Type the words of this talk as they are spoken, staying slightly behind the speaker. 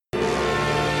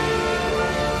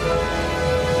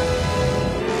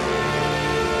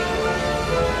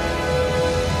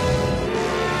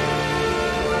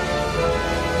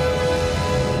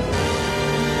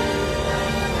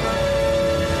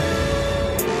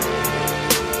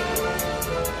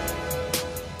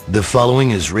The following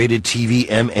is rated TV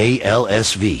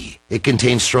MALSV. It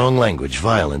contains strong language,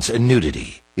 violence, and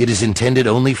nudity. It is intended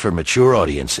only for mature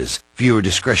audiences. Viewer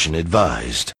discretion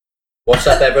advised. What's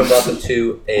up, everyone? Welcome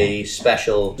to a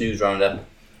special news roundup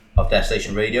of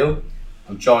Destination Radio.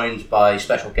 I'm joined by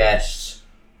special guests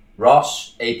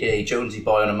Ross, aka Jonesy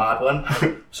Boy on a Mad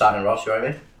One. Simon Ross, you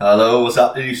alright, mate? Hello, what's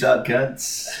up, you sad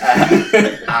cunts?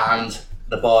 And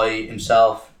the boy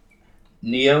himself,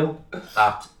 Neo,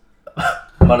 at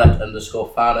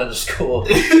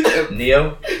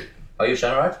mullet_fan_Neo. Are you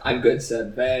sound right? I'm good, sir.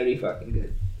 Very fucking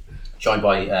good. Joined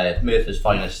by Merthyr's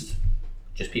finest,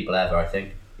 just people ever, I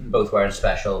think. Both wearing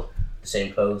the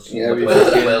same clothes. Yeah, we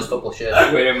Wales football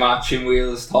shirt. Wearing matching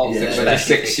wheels, tops, Yeah. with a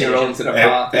 6-year-old to the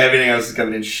party. Everything else is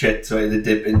coming in shit, so I had to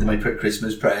dip into my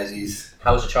Christmas prezzies.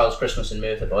 How was the child's Christmas in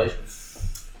Merthyr, boys?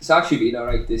 It's actually been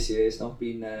alright this year. It's not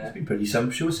been. It's been pretty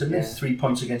sumptuous, hasn't it? Yeah. 3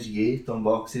 points against Yate on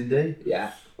Boxing Day.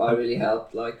 Yeah, that really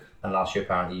helped. And last year,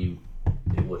 apparently,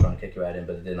 people were trying to kick your head in,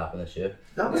 but it didn't happen this year.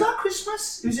 Was that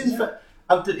Christmas? It was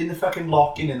out in the fucking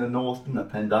lock-in in the north in the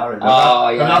Pendara. Oh,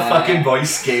 yeah. And that fucking boy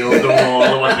scaled the wall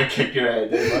and wanted to kick your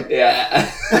head in. Like.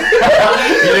 Yeah. You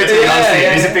literally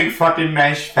Yeah. there's a big fucking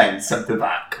mesh fence up the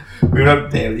back. We were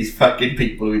up there with these fucking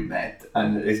people we'd met,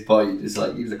 and this boy just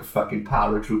like, he was like a fucking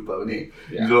paratrooper, wasn't he?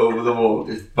 Yeah. He was over the wall,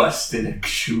 just busting and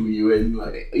shoo you in,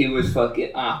 like. He was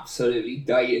fucking absolutely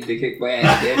dying to kick my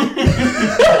head in.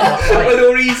 For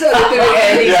no reason. It didn't make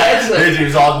any sense. Like. He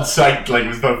was on site, like,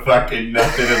 was for fucking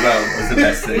nothing as well. That was the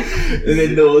best thing. And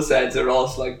in no sense,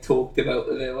 Ross talked him out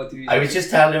of it. What do you I was just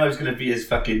telling him I was going to be his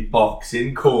fucking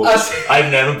boxing coach. I've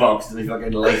never boxed in my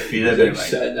fucking life either.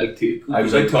 I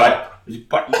was like, what? You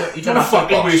don't have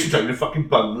fucking waste your time to fucking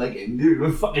bum like in, dude.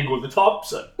 You fucking go to the top,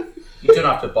 son. You don't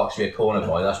have to box me a corner,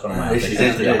 boy. That's what I'm at. This You is don't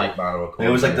have to be it. a hype man or a corner.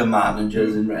 It was like the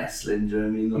managers in wrestling, do you know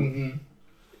what I mean? Like, Mm-hmm.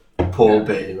 Paul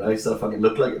Bay, right? So I fucking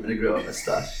looked like him when I grew up a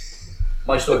moustache.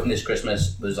 My story from this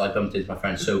Christmas was I bumped into my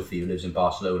friend Sophie, who lives in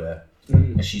Barcelona,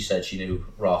 and she said she knew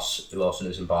Ross, who also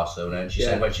lives in Barcelona, and she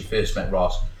said when she first met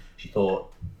Ross, she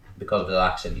thought because of his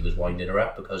accent he was winding her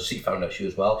up because she found out she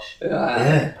was Welsh.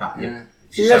 Yeah.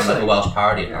 She sounded like a Welsh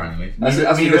parody, apparently. That's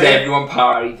because everyone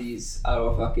parodies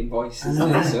our fucking voices. So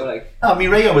like,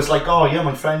 Mireia was like, oh yeah,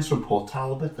 my friend's from Port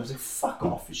Talbot. And I was like, fuck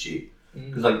off, is she?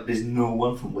 Because like, there's no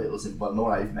one from Wales, no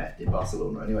one I've met in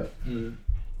Barcelona anyway.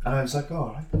 And I was like,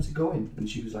 oh, right, how's it going? And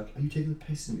she was like, are you taking the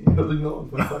piss at me? I was like, no,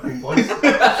 it's my fucking voice.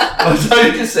 I was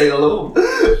trying to just say hello.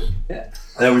 Yeah.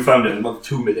 And then we found out in about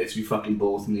 2 minutes, we fucking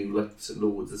both knew like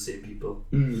loads of the same people.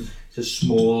 It's a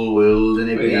small world, and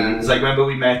it's like, remember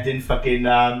we met in fucking,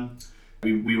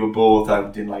 we were both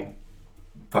out in like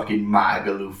fucking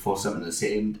Magaluf or something at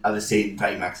the same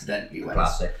time accidentally.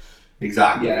 Classic.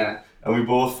 Exactly. Yeah. And we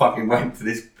both fucking went to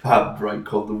this pub, right,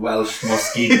 called the Welsh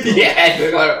Mosquito.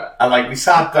 Yeah. And like, we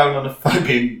sat down on a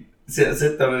fucking,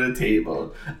 sit down at a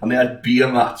table, and they had beer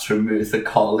mats from Merthyr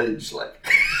College, like.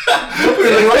 We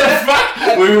were like, what the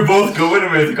fuck? We were both going to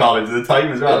Merthyr College at the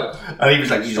time as well. And he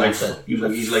was like, he's like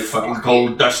fucking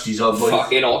gold dusties on boys.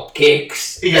 Fucking hot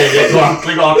cakes. Yeah,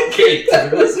 exactly, hot cakes.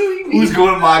 Who's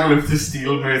going to Magaluf to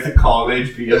steal Merthyr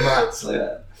College beer mats? Like,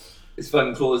 Yeah. It's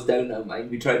fucking closed down now, mate.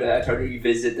 I tried to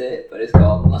revisit it, but it's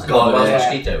gone. It's gone, Welsh yeah.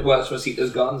 Mosquito. Welsh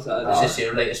Mosquito's gone. So Is this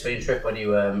your latest Spain trip when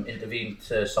you intervened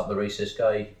to stop the racist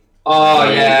guy? Oh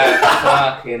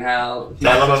yeah, fucking hell.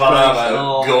 Tell him about that, man.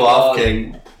 Go off,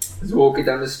 King. I was walking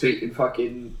down the street in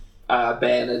fucking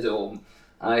Benidorm,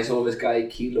 and I saw this guy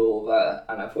keel over,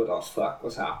 and I thought, oh fuck,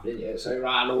 what's happening here? So I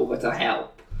ran over to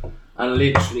help, and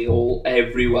literally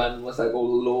everyone was like, all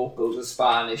the locals were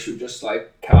Spanish who just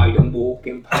like carried on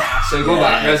walking past. So I go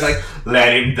back, and I was like,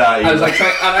 let him die. I was like,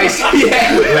 I saw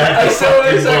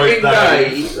this fucking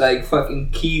guy like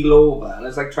fucking keel over, and I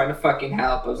was like trying to fucking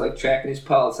help. I was like checking his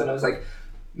pulse, and I was like,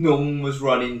 no one was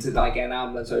running to like get an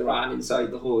ambulance. So I ran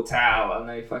inside the hotel, and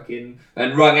I fucking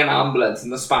rung an ambulance,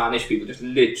 and the Spanish people just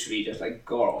literally just like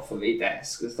got off of their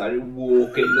desk and started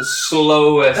walking the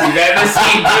slowest you've ever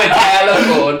seen to a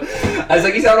telephone. I was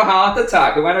like, he's having a heart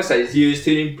attack, and when I said his ears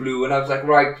turning blue, and I was like,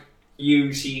 right,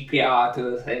 use CPR to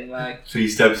the thing, like 3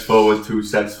 steps forward, 2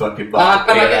 steps fucking back.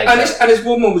 And this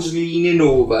woman was leaning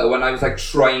over when I was like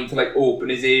trying to like open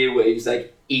his airwaves,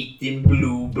 like eating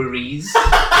blueberries.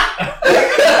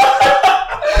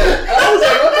 I was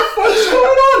like, what the fuck's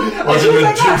going on? Wasn't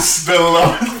the juice spilled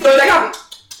out?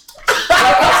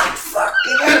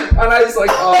 And I was like,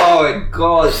 oh my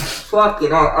god, fucking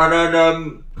hell. And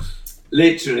then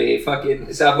literally fucking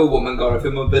this other woman got off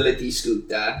a mobility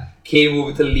scooter, came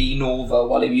over to lean over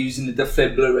while he was using the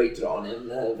defibrillator on him,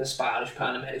 the Spanish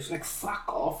paramedic was like, fuck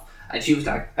off. and she was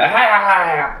like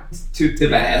to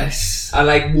Ben, and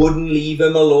like wouldn't leave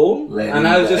him alone. And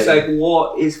I was just like,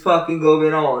 what is fucking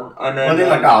going on? And then they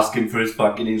like asking for his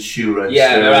fucking insurance.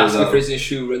 Yeah, they're asking for his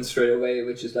insurance straight away,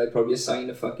 which is like probably a sign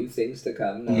of fucking things to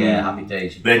come. Yeah, happy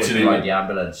days. Literally, ride the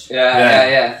ambulance.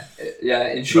 Yeah.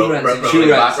 Insurance.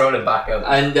 Rolling back out.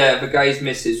 And the guy's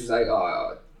missus was like, oh,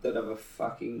 I don't have a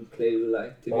fucking clue.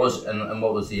 Like,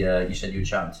 what was the? You said you were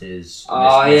chatting to his.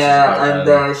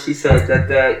 She said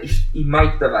that he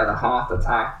might have had a heart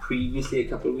attack previously, a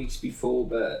couple of weeks before,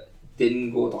 but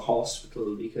didn't go to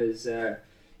hospital because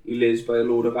he lives by a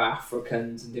load of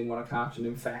Africans and didn't want to catch an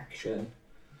infection.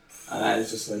 And I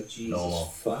was just like, Jesus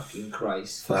fucking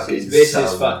Christ!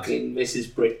 This is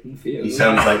Britain for you. He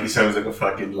sounds like a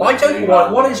fucking. Well, I don't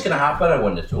know what is going to happen. I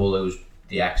wonder to all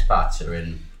the expats that are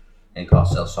in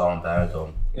Costa del Sol and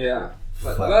Benidorm. Yeah.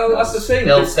 Well, that's the thing.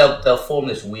 They'll form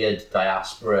this weird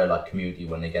diaspora like community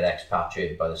when they get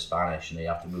expatriated by the Spanish and they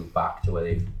have to move back to where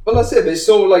they. Well, that's it. But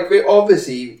so like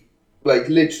obviously, like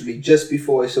literally just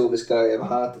before I saw this guy have a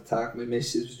heart attack, my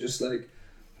missus was just like,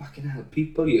 "Fucking hell,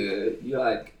 people, you're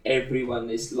like everyone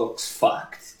looks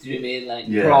fucked." Do you know what I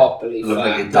mean? Like properly look fucked.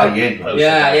 like you're dying.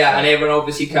 Yeah, and everyone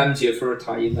obviously comes here for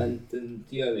retirement, and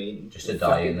you know what I mean. Just to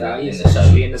die in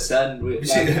the sun.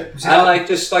 And like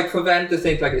just like for them to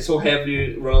think like it's so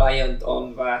heavily reliant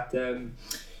on that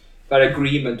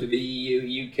agreement with the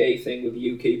EU UK thing, with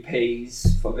the UK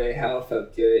pays for their health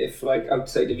out there. If like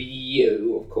outside of the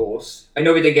EU, of course, I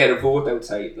know we didn't get a vote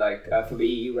outside like for the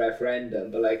EU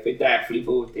referendum, but like they definitely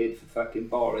voted for fucking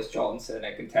Boris Johnson.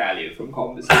 I can tell you from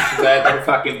conversations there the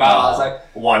fucking bars like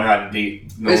 100.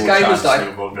 This guy was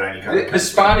like the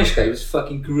Spanish guy was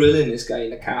fucking grilling this guy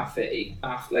in a cafe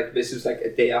after like this was like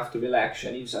a day after the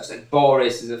election. He was just like,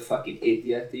 Boris is a fucking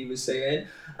idiot, he was saying,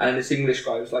 and this English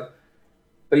guy was like.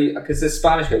 Because the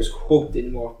Spanish guy was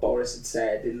quoting what Boris had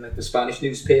said in like the Spanish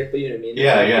newspaper, you know what I mean?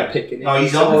 Yeah.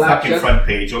 He's on the fucking front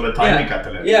page all the time.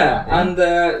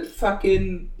 And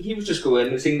fucking, he was just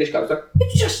going, this English guy was like,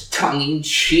 it's just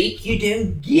tongue-in-cheek, you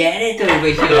don't get it over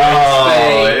here.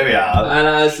 Here we are. And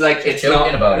I was like, it's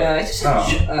joking about it. I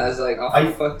was like,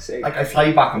 for fuck's sake. Like, I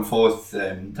fly back and forth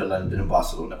to London and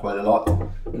Barcelona quite a lot.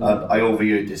 I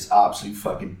overheard this absolute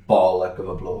fucking bollock of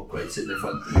a bloke right sitting in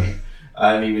front of me.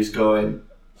 And he was going,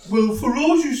 well,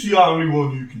 Farage is the only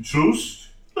one you can trust.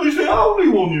 He's the only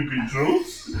one you can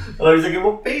trust. And I was thinking,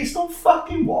 well, based on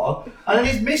fucking what? And then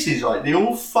his missus, right, the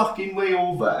whole fucking way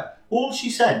over, all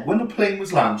she said, when the plane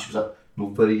was landing, she was like,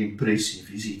 not very impressive,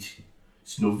 is it?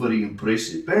 It's not very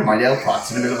impressive. Bear in mind,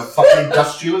 Elpat's in the middle of a fucking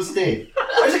industrial estate.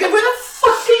 I was like, where the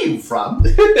fuck are you from?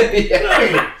 You know what I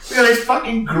mean? We got this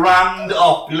fucking grand,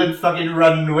 opulent fucking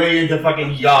runway into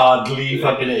fucking Yardley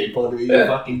fucking airport with you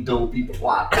fucking dopey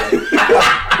twat.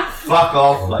 Fuck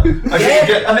off, like.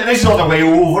 And this is on the way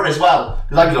over as well.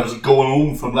 Because I was obviously going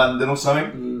home from London or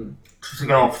something. So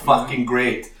thinking, oh, fucking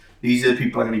great. These are the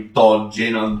people I'm going to be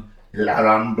dodging on La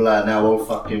Rambla now all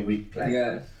fucking week. Like.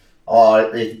 Yeah.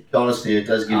 Oh, honestly, it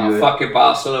does give you fucking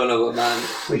Barcelona, man.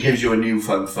 It gives you a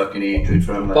newfound fucking hatred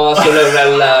for him.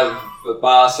 Barcelona love.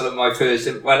 Barcelona,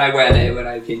 when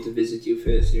I came to visit you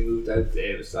first and you moved out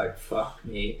there, it was like, fuck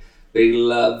me. They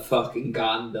love fucking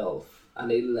Gandalf. And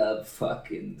they love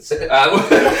fucking. I was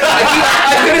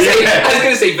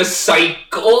gonna say the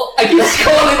Psycho. I keep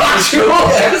calling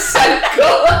the Psycho.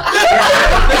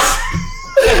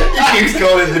 He keeps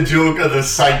calling the Joker the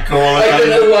Psycho. I don't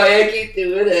know why I keep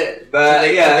doing it, but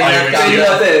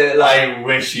I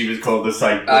wish he was called the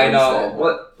Psycho. I know.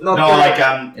 What?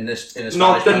 in the Spanish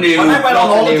not the new. When I went on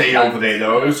holiday over there,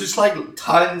 though, it was just like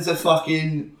tons and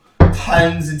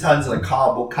tons of like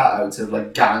cardboard cutouts of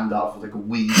like Gandalf with like a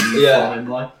weed on him,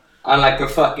 like. And like the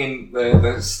fucking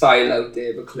the style out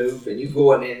there, the clothing, you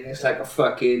go in and it's like a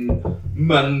fucking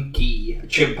monkey, a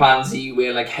chimpanzee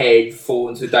wearing like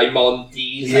headphones with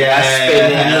diamantes,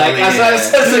 spinning, like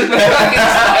that's the fucking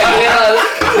style.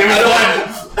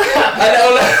 And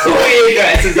all the weird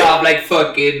dresses have like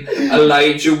fucking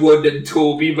Elijah Wood and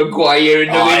Tobey Maguire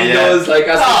in the windows, like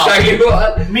that's the second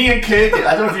one. Me and Curtis,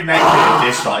 I don't know if you mentioned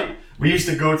this, right? We used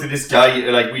to go to this guy,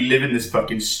 like, we live in this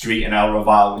fucking street in El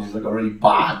Raval, which is like a really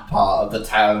bad part of the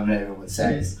town, everyone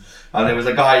says. And there was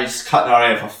a guy just cutting our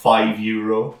hair for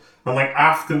 €5. And like,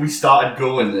 after we started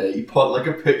going there, he put like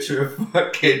a picture of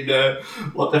fucking,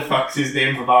 what the fuck's his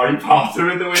name from Harry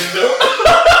Potter in the window.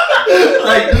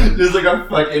 Like, there's like a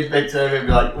fucking picture of him,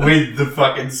 like, with the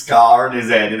fucking scar on his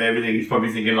head and everything. He's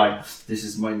probably thinking, like, this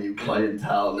is my new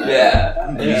clientele now.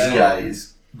 Yeah. These guys.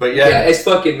 But yeah, it's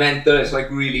fucking mental. It's like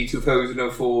really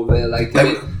 2004. They're like,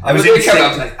 I was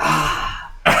like,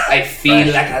 I feel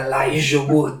like Elijah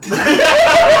Wood.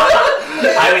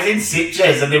 I was in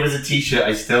Sitges and there was a t-shirt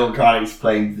I still can't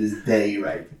explain to this day,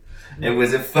 right? It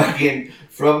was a fucking,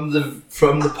 from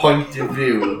the point of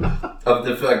view of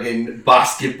the fucking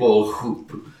basketball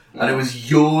hoop. And it was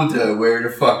Yoda wearing a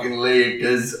fucking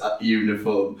Lakers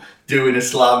uniform, doing a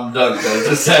slam dunk. I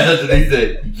just said underneath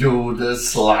it, Yoda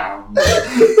slam.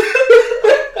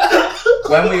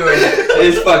 When we were in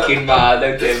It's fucking mad,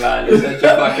 okay, man. It's such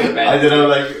a fucking man. I don't know,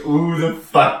 like, who the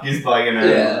fuck is buying it?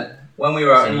 Yeah. When we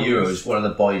were out in Euros, one of the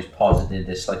boys posited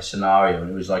this like scenario, and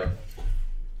it was like,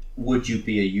 would you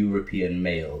be a European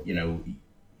male, you know,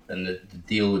 and the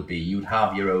deal would be you'd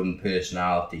have your own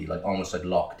personality, like almost like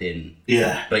locked in,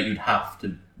 Yeah. but you'd have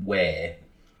to wear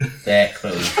their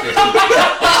clothes,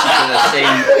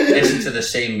 listen to the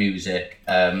same music,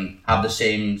 have the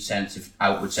same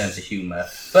outward sense of humour,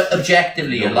 but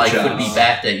objectively your life would be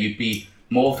better. You'd be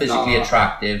more physically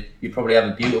attractive. You'd probably have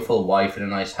a beautiful wife in a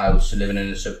nice house, living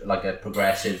in a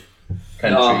progressive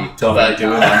country. Don't But do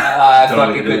that. I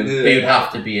fucking couldn't do you'd it.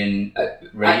 have to be in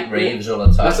raves all the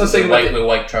time. That's the thing with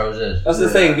white trousers. That's the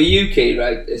thing, the UK,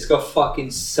 right, it's got fucking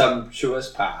sumptuous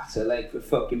party, like the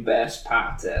fucking best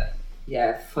party.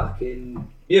 Yeah, fucking...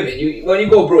 You know what I mean? When you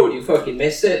go abroad, you fucking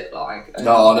miss it, like...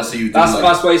 No, honestly, you do.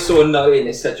 That's why it's so annoying.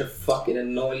 It's such a fucking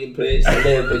annoying place to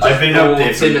live. It's I've been up there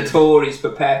in the Tories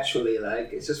perpetually,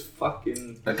 like, it's just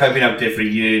fucking... Like, I've been up there for a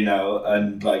year now,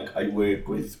 and like I work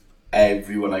with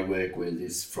everyone I work with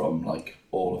is from like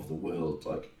all over the world,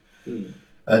 like,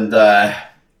 and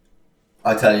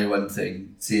I tell you one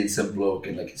thing: seeing some bloke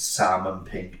in like salmon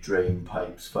pink drain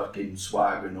pipes, fucking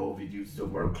swaggering over you to the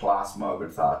world class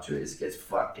Margaret Thatcher is, gets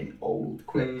fucking old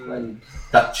quick. Like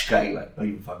Dutch guy, like not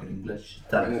even fucking English,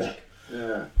 Dutch.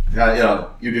 Yeah. Yeah, you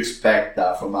know, you'd expect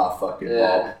that from our fucking Yeah.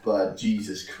 mob, but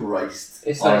Jesus Christ,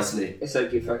 It's honestly. like, it's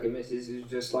like your fucking missus who's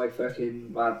just like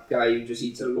fucking that guy who just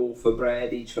eats a loaf of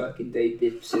bread each fucking day,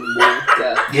 dips in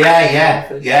water.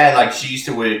 Yeah, like she used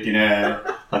to work in a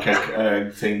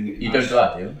thing. You don't do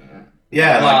that, do you?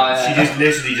 Yeah, like No, she just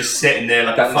literally just sitting there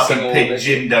like a Dancing fucking all pig day.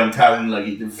 gym downtown, like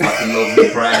eating fucking lovely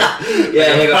bread.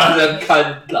 Yeah, like a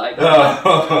cunt, like.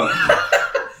 Oh.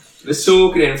 The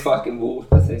soaking in fucking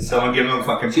water thing. Someone give him a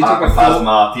fucking She pack took of a photo-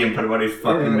 Basmati and put him on his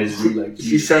fucking misery. Like She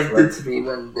Jesus sent it Christ. to me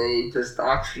one day, just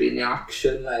actually in the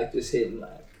action, like just him,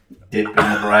 like Dipping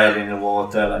the bread in the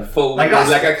water, like folded like that's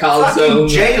like a fucking calzone.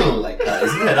 jail, like that,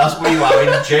 isn't it? That's what you have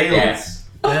in jails.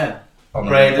 Yeah. On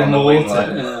Bread on and wing,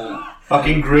 water. like. Yeah.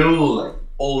 Fucking gruel, like.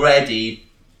 Already,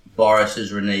 Boris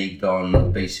has reneged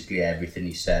on basically everything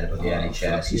he said about the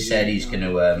NHS. He said he's going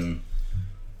to,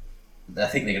 I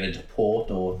think they're going to deport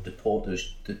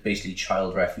those basically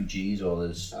child refugees, or that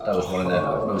was one of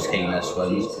the most heinous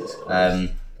ones.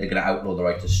 They're going to outlaw the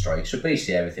right to strike. So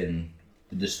basically everything,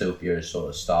 the dystopia has sort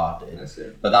of started. That's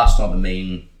it. But that's not the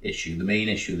main issue. The main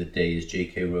issue of the day is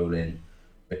J.K. Rowling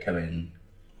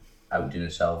outing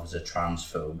herself as a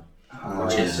transphobe,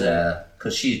 which is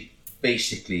because she's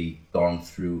basically gone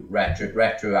through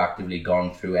retroactively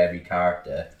gone through every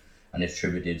character and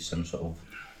attributed some sort of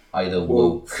either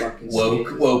woke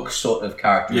sort of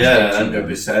characteristic to them.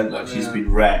 100%. Like she's been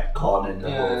retconning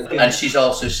the whole thing. And she's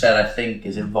also said, I think,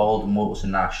 is Voldemort was a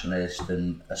nationalist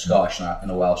and a Scottish and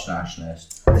a Welsh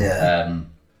nationalist. Yeah.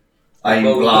 I'm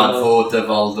glad for the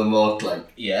Voldemort,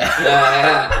 like. Yeah.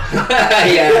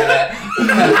 Yeah.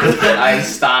 I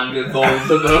stand with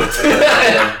Voldemort.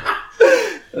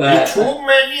 Too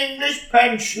many English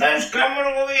pensioners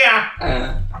coming over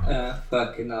here.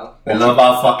 Fucking hell. I love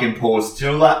our fucking post. Do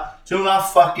you know that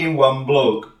fucking one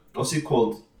bloke? What's he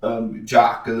called?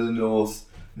 Jack of the North.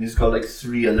 And he's got like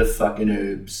 3 other fucking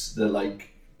herbs that like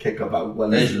kick about. One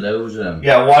There's loads of them.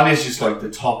 Yeah, one is just like the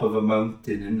top of a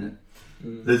mountain, isn't it?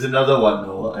 There's another one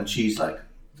though, and she's like,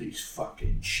 these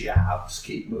fucking chavs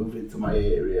keep moving to my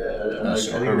area. And That's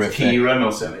like, I think it was horrific. Kieran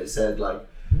or something. It said like,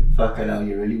 fucking hell,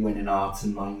 you're really winning hearts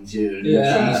and minds here. And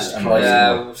Yeah. Jesus Christ.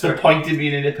 Yeah. What's the point of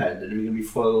being independent? We're gonna be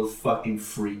full of fucking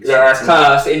freaks. Yeah, it's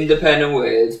class, independent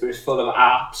words, but it's full of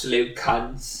absolute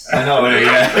cunts. I know,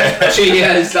 yeah.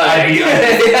 Cheers, like.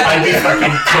 I'd be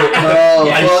fucking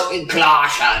Fucking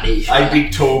clash at these. I'd be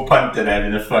toe punting them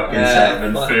in the fucking Yeah,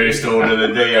 7 fuck. first order of the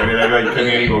day. I'd be like, right, come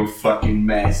here, you old fucking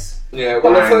mess. Yeah,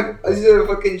 well, I see the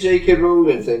fucking J.K.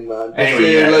 Rowling thing, man. Anyway,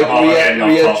 They're, yeah, like come on, again,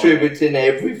 off topic. reattributing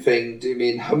everything to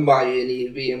mean Hermione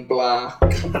being black.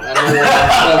 And all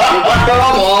that fucking, come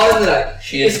on, like,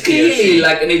 She is it's clearly POC.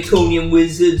 like an Etonian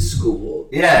wizard school.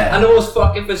 Yeah. And it was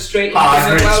fucking frustrating.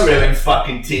 Margaret Well, spilling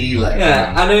fucking tea, like.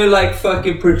 yeah, I know, like,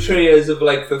 fucking portrayals of,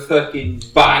 like, the fucking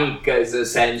bankers,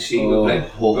 essentially, with, like,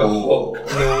 the hook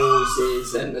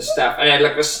noses and the stuff. And then,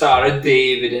 like, the Star of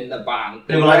David in the bank.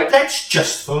 They were like, that's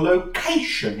just the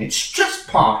location. It's just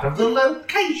part of the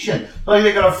location. Like,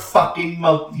 they got a fucking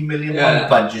multi-million pound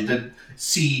budget to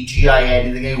CGI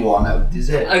anything they want out, is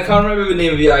it? I can't remember the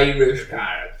name of the Irish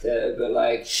character, but,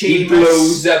 like, he Seamus.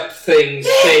 blows up things,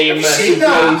 famous, he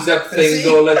blows up things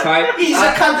all the time. He's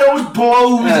a cunt that always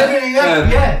blows everything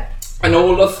up, yeah. And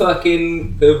all the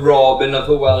fucking the Robin of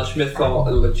the Welsh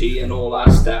mythology and all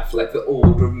that stuff, like the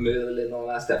Order of Merlin and all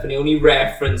that stuff. And the only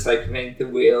reference I can make to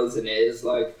Wales in it is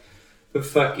like the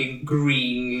fucking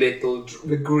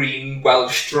the green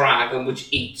Welsh dragon which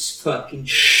eats fucking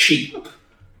sheep.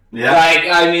 Yeah. Like,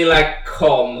 I mean, like,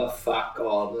 come the fuck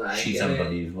on, like. She's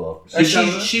unbelievable.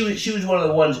 She was one of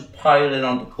the ones piling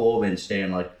onto Corbyn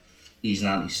saying like he's an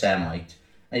anti-Semite.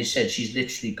 And he said she's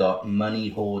literally got money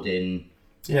hoarding,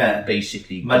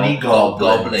 basically money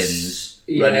goblins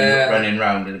running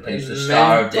around in a place with the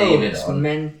Star of David on.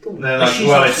 Mental. Like,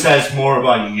 well, it says more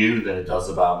about you than it does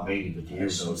about me. But you know,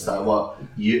 that what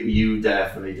you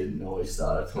definitely didn't know it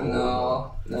started at all.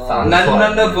 No.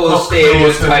 None of those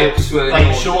stereotypes were.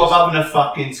 Like, short of having a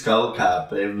fucking skull cap,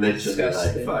 they've literally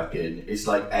Disgusting. like fucking. It's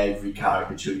like every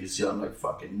caricature you see on like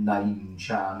fucking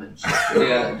 9chan and shit.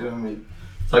 Yeah. You know what I mean?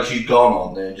 It's like she's gone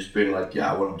on there and just been like,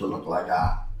 yeah, I want him to look like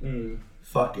that.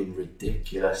 Fucking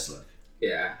ridiculous, like.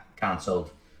 Yeah.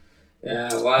 Cancelled.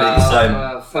 Yeah,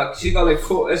 wow. Fuck, she got like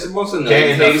four. It wasn't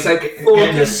it's like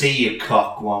Getting to see your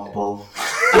cock womble.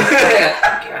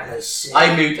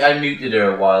 I muted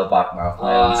her a while back now.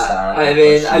 I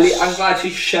mean, I'm glad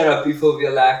she shut up before the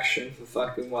election for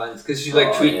fucking once, because she's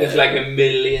like tweeting with like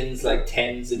millions, like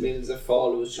tens of millions of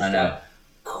followers. Just like,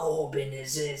 Corbyn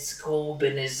is this,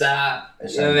 Corbyn is that.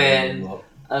 You know what I mean?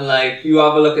 And like, you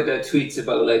have a look at their tweets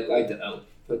about like, I don't know,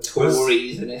 the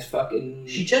Tories and this fucking.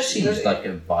 She just seems like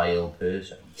a vile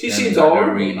person. She seems like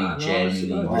horrible, a really man,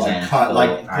 genuinely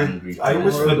Like, angry. I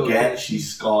always person. forget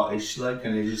she's Scottish, like,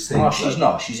 and I just think. Oh, she's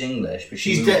not. She's English, but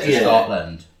She's moved to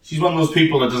Scotland. She's one of those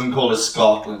people that doesn't call it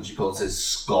Scotland, she calls it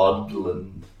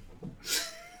Scotland.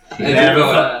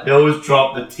 They always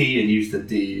drop the T and use the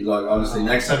D. Like, honestly,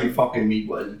 next time you fucking meet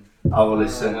one, I will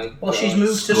listen. Well, she's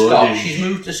moved to Scotland. She's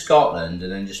moved to Scotland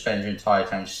and then just spends her entire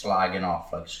time slagging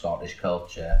off like Scottish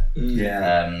culture,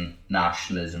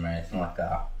 nationalism, or anything like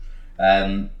that.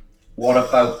 What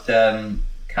about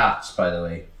cats, by the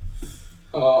way?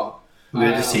 Oh, we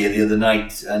had to see her the other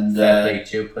night, and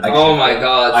oh my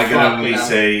god! I can only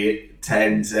say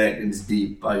 10 seconds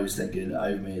deep. I was thinking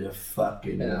I've made a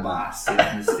fucking massive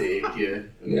mistake here.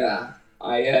 Yeah,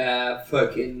 I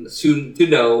fucking soon to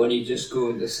know when you just go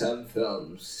into some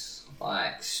films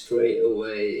like straight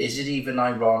away. Is it even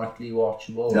ironically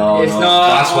watchable? No, It's not.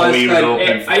 That's what we were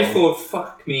looking for. I thought,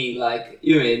 fuck me, like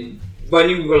you mean when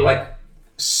you were like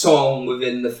song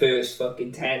within the first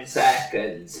fucking 10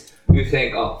 seconds, you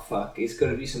think, oh fuck, it's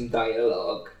gonna be some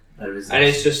dialogue, and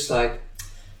it's just like,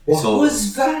 what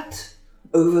was that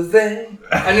over there?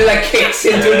 And it like kicks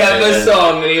into another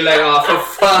song, and you're like, oh for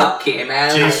fucking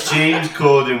hell. James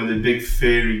Corden with a big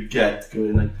furry gut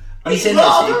going like, He's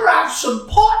rather have some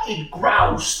potted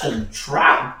grouse than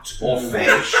trout or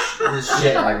fish. This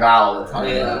shit like that all the time.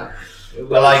 Yeah.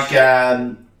 But like,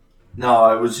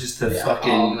 no, it was just a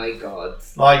fucking. Oh my god.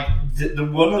 Like the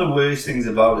one of the worst things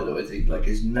about it, though, I think, like,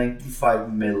 is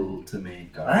 95 mil to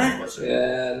make.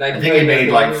 Yeah, I think it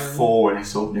made like 4 in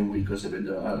its opening week or something.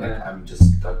 Like, I'm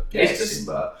just guessing,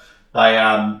 but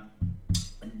like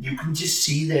you can just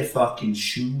see their fucking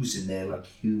shoes in their like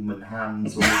human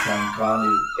hands all the time, can't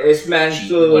you? It's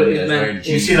mental. It's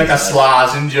mental. You see like a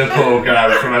Slazenger poking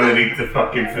out from underneath the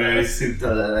fucking fursuit.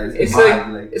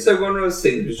 It's like one of those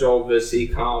things which obviously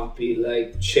can't be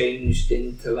like changed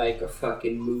into like a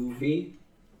fucking movie.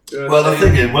 You know well, what the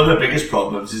thing is, one of the biggest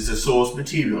problems is the source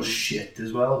material shit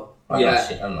as well. I'm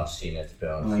not seeing it, to be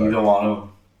honest. You don't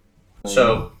want to.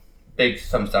 So, big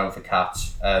thumbs down for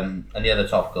Cats. And the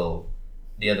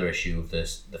other issue of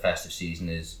the festive season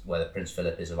is whether Prince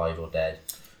Philip is alive or dead,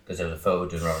 because there was a photo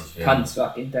doing around. Cunt's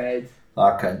fucking dead.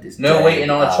 That cunt is no dead. waiting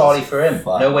on a trolley for him.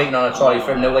 No waiting on a trolley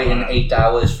for him. No waiting 8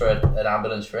 hours for an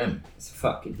ambulance for him. It's a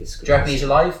fucking disgrace. Do you reckon he's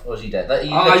alive or is he dead?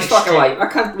 He's fucking alive. I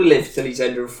can't live till he's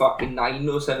under fucking 9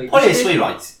 or something. Put it this way,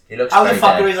 right? He looks how the very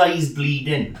fuck dead. are his eyes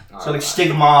bleeding? So like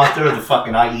stigmata of the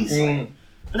fucking eyes.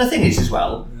 But the thing is as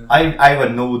well, I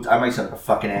might sound like a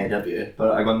fucking head up here,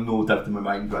 but I got no doubt in my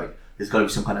mind, right? there's got to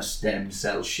be some kind of stem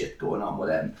cell shit going on with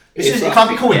them. It can't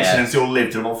be coincidence they all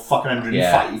lived to about fucking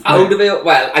 105. Out of it,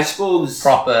 well, I suppose...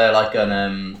 Proper, like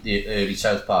on the early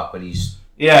South Park when he's...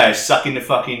 Yeah, sucking the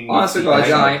fucking... Honestly,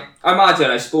 guys, I imagine,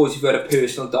 I suppose you've got a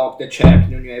personal doctor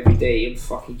checking on you every day and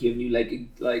fucking giving you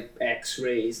like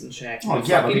X-rays and checking. You've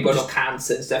got no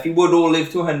cancer and stuff. You would all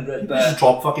live to 100, but... just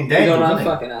drop fucking dead, you don't have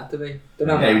fucking that to be. We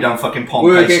don't fucking pomp.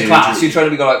 Working class, you're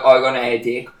trying to be like, I got a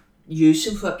headache. Use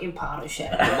some fucking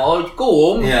paracetamol, go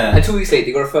home. Yeah. And 2 weeks later,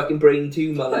 you got a fucking brain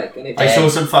tumour, like. And I saw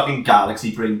some fucking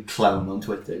Galaxy Brain clown on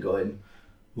Twitter going,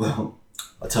 well,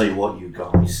 I'll tell you what, you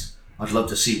guys. I'd love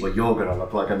to see what you're gonna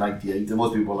look like at 98. And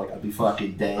most people were like, I'd be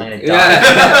fucking dead. I'm gonna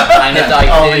die. I'm gonna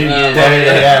die in years.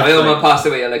 My old man passed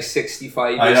away at like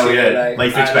 65. I know, yeah. Like,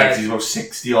 life expectancy is about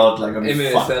 60 odd. Like, I'm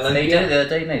fucked. They did it the other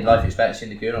day, mate. Life expectancy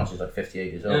in the Gurnos is like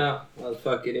 58 years old. Yeah, well,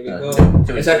 fuck it, here we go.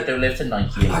 Don't live to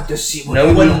 98. I'd like to see what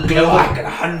no you one look like at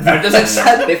 100. Doesn't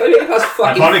sound if I live past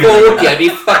fucking 40, I'd be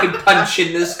fucking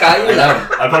punching the sky. I know.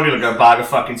 I'd probably look at a bag of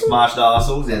fucking smashed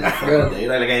arseholes in the fucking day.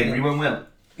 Like everyone will.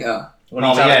 Yeah.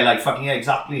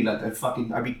 Exactly. Like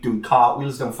I'd be doing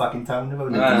cartwheels down fucking town about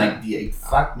 98.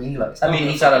 Fuck me, like. I mean,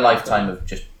 he's had a lifetime of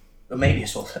just. Well, maybe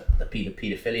it's all the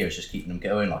paedophilia is just keeping him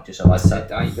going, like just a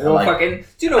lifetime. Fucking.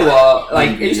 Do you know what? Like,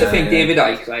 I used to think David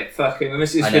Icke, like fucking. My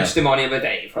missus switched him on the other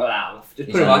day for a laugh.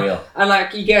 Just put him on, and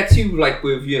like you get to like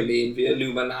with your main the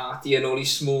Illuminati and all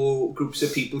these small groups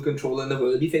of people controlling the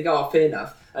world. You think, oh, fair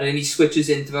enough, and then he switches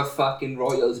into the fucking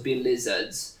royals being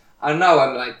lizards. And now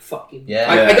I'm like, fucking...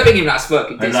 I don't think even that's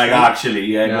fucking discipline. And like,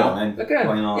 actually, go on then.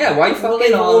 Why not? Yeah, why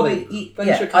fucking all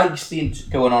Ike's been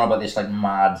going on about this, like,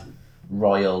 mad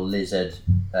royal lizard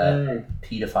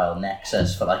paedophile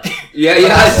nexus for, like...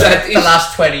 the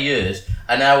last 20 years.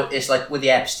 And now it's like, with the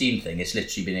Epstein thing, it's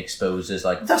literally been exposed as,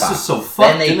 like... That's just so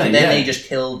fucked, Then they just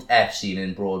killed Epstein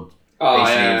in broad...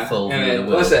 basically in full view of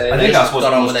the world. I think that's what's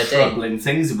one of the most troubling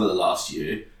things about the last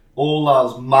year. All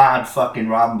those mad fucking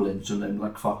ramblings from them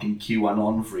like fucking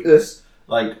QAnon freaks.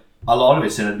 Like a lot of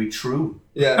it's gonna be true.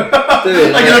 Yeah.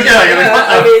 It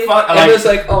was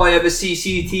like, oh, I have a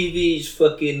CCTV's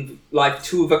fucking like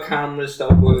 2 of the cameras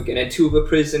stopped working and 2 of the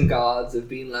prison guards have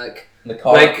been like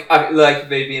they've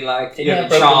been like in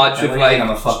charge of like I'm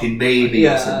a fucking baby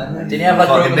or something. Didn't you have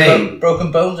like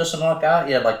broken bones or something like that?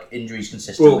 Yeah, like injuries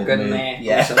consistent with broken neck.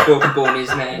 Yeah, broken bone in his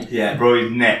neck. Yeah, bro,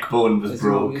 his neck bone was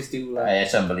broke.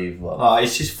 It's unbelievable. Oh,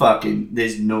 it's just fucking.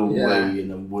 There's no way in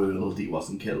the world he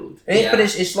wasn't killed. But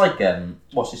it's like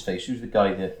what's his face? Who's the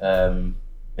guy that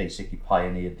basically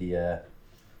pioneered the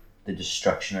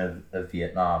destruction of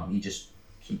Vietnam? He just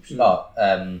keeps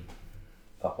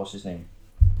what's his name?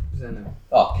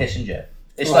 Kissinger.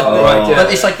 It's like but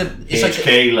it's like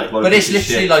it's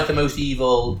literally like the most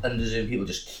evil, undeserving people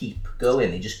just keep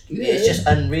going. It's just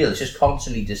unreal. It's just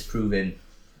constantly disproving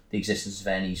the existence of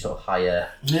any sort of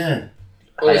higher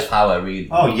power, really.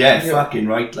 Oh yeah, fucking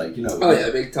right. Like, you know. Oh yeah,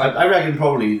 big time. I reckon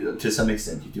probably to some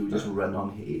extent you do just run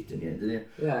on hate in the end, didn't you?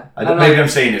 Yeah. Maybe I'm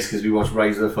saying this because we watched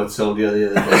Rise of the Foot Soldier the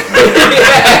other day.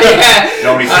 The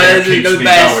only thing that keeps me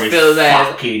going is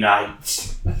fucking night.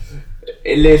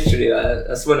 It literally,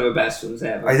 that's one of the best films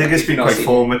ever. I think it's been quite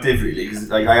formative, really, because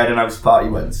like I had an house party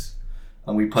once,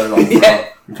 and we put it on.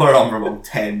 We put it on for about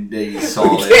 10 days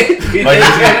solid.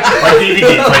 My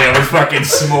DVD player was fucking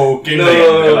smoking.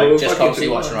 Just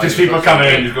constantly watching. Just people coming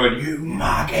in and just going, "You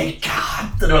maggot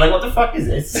cunt!" And they were like, "What the fuck is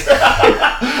this?"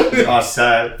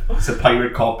 It's a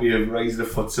pirate copy of Rise of the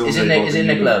Foot Soldier. Is it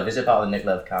Nick Love? Is it about the Nick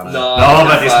Love canon? No,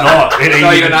 but it's not. It's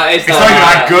not even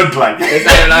that good. Like, it's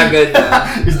not even that good.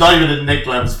 It's not even in Nick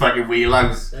Love's fucking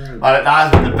wheelhouse. That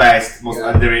has been the best, most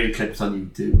underrated clips on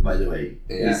YouTube, by the way.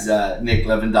 Is Nick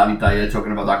Love and Danny Dyer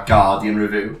talking about that Guardian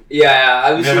review. Yeah,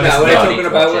 I was what they're talking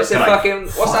about. What's that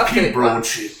thing?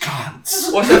 Broadsheet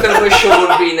cunts. What's that film with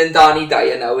Sean Bean and Danny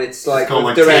Dyer now? It's like taking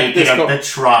up the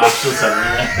trash or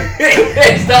something.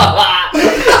 It's not that.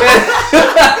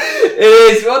 It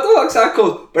is. What the fuck's that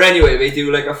called? But anyway, they do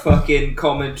like a fucking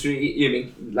commentary. You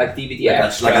mean like DVD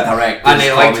extra? Like a director's and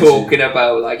they're like talking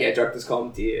about like director's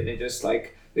comedy, and they just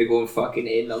like. They're going fucking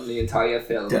in on the entire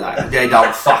film. They're like, they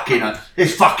don't fucking...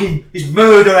 It's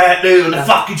murder out there on the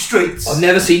fucking streets. I've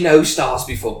never seen No Stars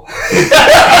before. It's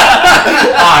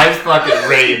fucking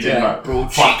raging, man.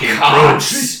 Broadsheet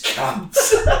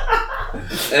cunts.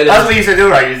 That's what we used to do,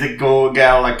 right? We used to go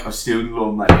get like a student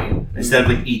loan money. Instead of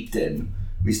like eating,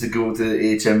 we used to go to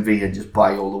HMV and just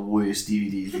buy all the worst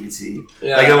DVDs we could see.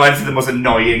 Yeah. Like the ones with the most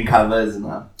annoying covers and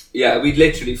that. Yeah, we'd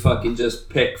literally fucking just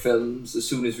pick films as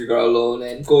soon as we got a loan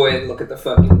in. Go in, look at the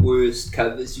fucking worst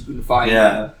covers you can find.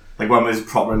 Yeah. Like one was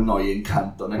proper annoying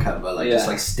cunt on the cover, like just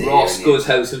like staring. Roscoe's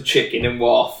House of Chicken and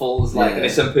Waffles, like, and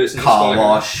it's some person car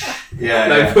wash.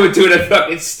 Like we're doing a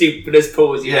fucking stupidest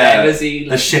pose you've ever seen.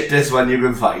 Like, the shittest one you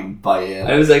can find by and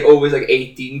it was like always like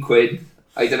 18 quid.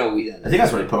 I don't know what we did. I think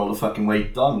that's where I put all the fucking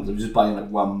weight on, because I was just buying like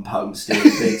 £1 steak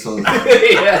bits on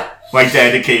my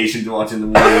dedication to watching the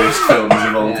worst films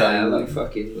of all time. Like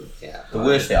fucking, The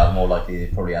worst they had, more likely,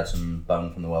 they probably had some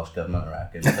bone from the Welsh Government, I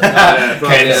reckon.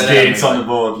 Ken Skates on the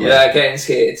board. Ken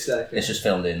Skates. Like, it's just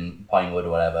filmed in Pinewood or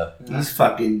whatever. He's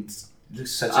fucking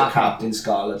such a Captain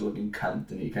Scarlet looking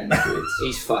cunt, and he Ken Skates.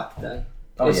 He's fucked, eh?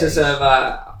 Oh, it's just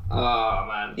oh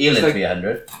man. He'll live to be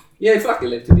 100. Yeah, he fucking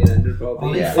lived to be 100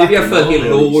 probably. Yeah. Maybe a fucking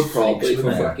Lord, lord probably freaks,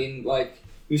 for fucking, like,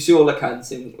 you see all the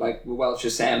cunts in, like, the Welsh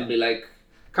Assembly, like,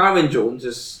 Carwyn Jones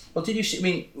is... Well, did you see, I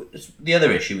mean, the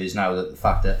other issue is now that the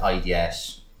fact that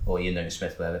IDS, or Ian Duncan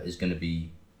Smith, whatever, is going to be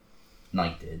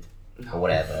knighted, or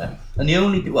whatever, and the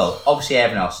only, well, obviously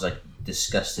everyone else is, like,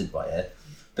 disgusted by it.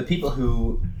 The people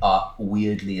who are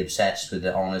weirdly obsessed with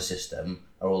the honour system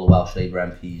are all the Welsh Labour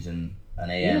MPs and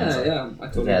ANs. I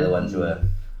totally They're the ones who are...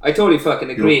 I totally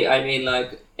fucking agree. I mean,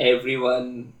 like,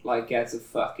 everyone, like, gets a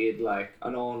fucking, like,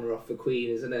 an honour off the Queen,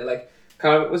 isn't it? Like,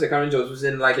 Carwyn Jones was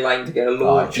in, like, line to get a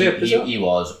lordship, he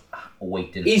was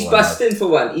waiting He's for one. busting for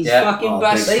one. He's fucking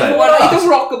busting big for one. He don't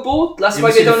rock a boat. That's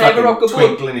why they don't ever rock a boat.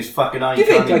 Twinkle in his fucking eye. Do you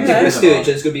think, like, Nicola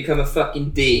Sturgeon's going to become a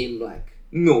fucking dame, like?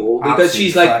 No, because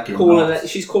she's, like,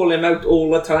 she's calling him out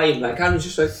all the time. Like, Carwyn's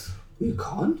just like, we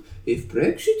can't. If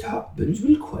Brexit happens,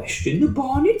 we'll question the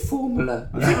Barnett formula.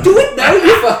 Like, do it now,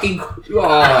 you fucking...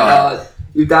 Oh,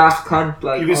 you daft cunt.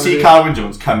 Like, you can see Carwyn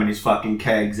Jones coming his fucking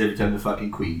kegs every time the fucking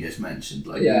Queen gets mentioned.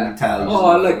 Like, yeah.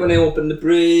 Oh, like when they open the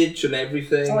bridge and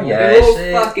everything. Oh, yeah. They're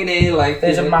all fucking here, like...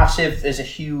 There's a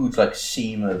huge, like,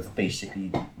 seam of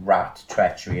basically rat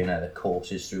treachery and other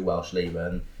courses through Welsh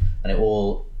Labour, and it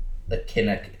all... The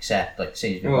Kinnock accept, like,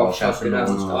 Sainsbury Welsh House of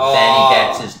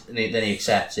Lords. Then he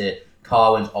accepts it.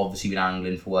 Carwyn's obviously been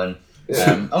angling for one.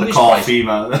 The coffee,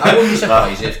 man. I wouldn't be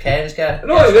surprised if Cairns get...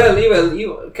 No, he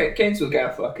will. Cairns will get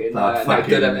a fucking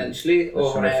knighted eventually,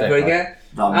 or whatever again.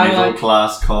 That middle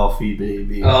class coffee,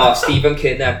 baby. Oh, Stephen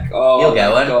Kinnock. Oh, he'll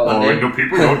get one. No,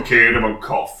 people don't care about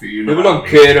coffee. You know? People don't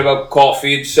care about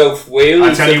coffee in South Wales.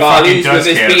 I tell you, fucking does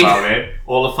care about it.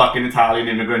 All the fucking Italian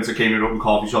immigrants that came and opened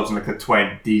coffee shops in like the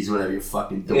 20s, whatever you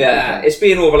fucking do. Yeah, it's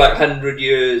been over like 100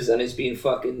 years, and it's been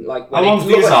fucking like... How long's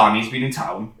been on? He's been in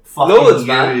town. Loads,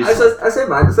 man. I said,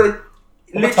 man, it's like...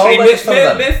 Literally,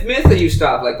 Merthyr used to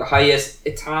have like the highest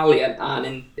Italian and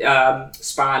in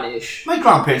Spanish. My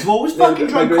grandparents have always fucking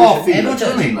drank coffee.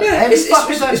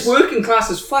 It's working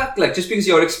class as fuck. Like, just because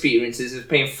your experiences is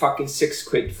paying fucking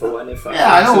 £6 for one.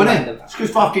 I know, innit? It's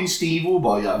because fucking Steve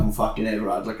O'Boy hasn't fucking ever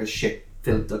had like a shit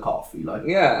filter coffee. Like,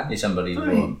 yeah, it's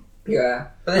unbelievable. Yeah,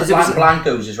 but there's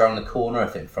Blanco's is round the corner, I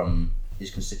think, from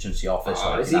his constituency office.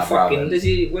 Is he fucking? Does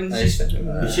he? When's he?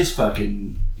 He's just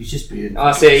fucking. He's just being.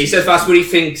 I say he says that's what he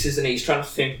thinks, isn't he? He's trying to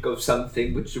think of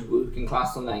something which is working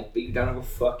class tonight, but you don't have a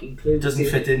fucking clue. Doesn't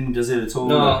fit in, does it at all?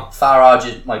 No.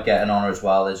 Farage might get an honour as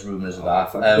well. There's rumours of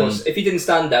that. Of course, if he didn't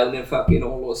stand down in fucking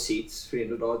all those seats,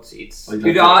 300 odd seats,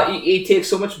 he takes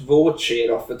so much vote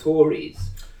share off the Tories.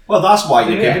 Well, that's why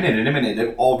they're giving it in a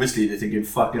minute. Obviously, they're thinking,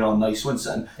 fucking on, nice one,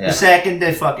 son. Yeah. The second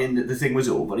the thing was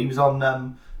over, he was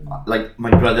on, like, my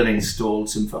brother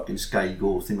installed some fucking Sky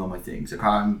Go thing on my thing, so I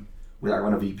can't, without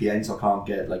one of VPN, so I can't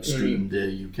get, like, streamed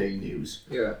UK news.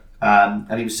 Yeah.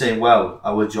 And he was saying, well,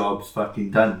 our job's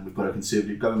fucking done. We've got a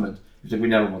Conservative government. He was like, we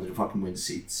never wanted to fucking win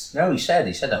seats. No, he said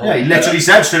the whole... Yeah, he literally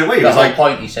said straight away. The whole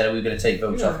point, he said, we were going to take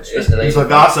votes off. He's like,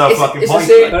 that's our fucking point.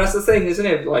 But that's the thing, isn't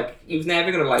it? Like, he was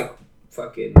never going to, like,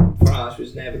 fucking Farage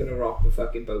was never going to rock the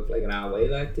fucking boat like an hour way,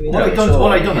 like, to me. I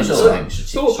don't understand.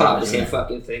 It's all part of the same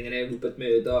fucking thing, and every but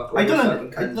Murdoch. I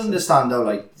don't understand how,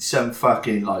 like, some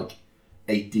fucking, like,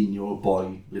 18-year-old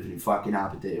boy living in fucking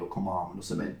Aberdeen or Command or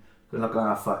something, they're not going to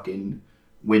have fucking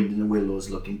Wind in the Willows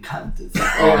looking cunt and think,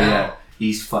 oh yeah,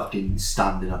 he's fucking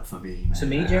standing up for me, man. It's a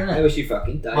media, isn't it? I wish you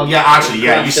fucking died. Well, yeah, actually,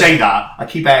 yeah, you say that. I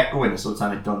keep echoing it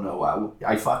sometimes. I don't know.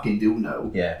 I fucking do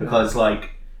know. Yeah. Because,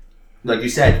 like you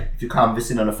said, if you're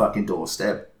canvassing on a fucking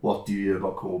doorstep, what do you hear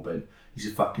about Corbyn?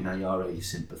 He's a fucking IRA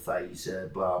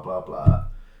sympathiser, blah, blah, blah.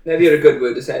 Never heard a good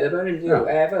word to say about him,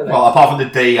 ever. Like, well, apart from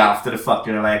the day after the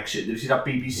fucking election. Did you see that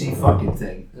BBC fucking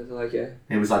thing? Like, yeah.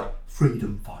 It was like,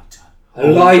 freedom fighter, A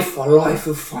life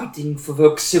of fighting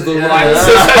for civil rights.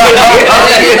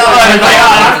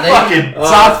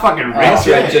 Sounds fucking rich.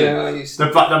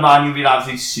 The man you've been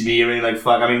absolutely smearing like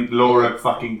fuck. I mean, Laura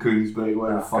fucking Koonsberg,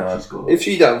 whatever the fuck she's called. If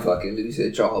she don't fucking lose her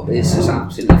job, it's just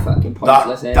absolutely fucking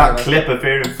pointless. That clip of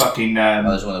her in fucking. That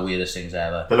was one of the weirdest things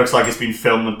ever. That looks like it's been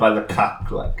filmed by the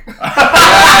cat, like.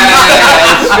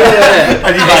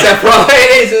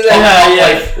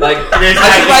 Like, I'm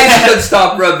surprised he could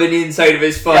stop rubbing the inside of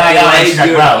his fucking legs.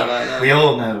 We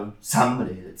all know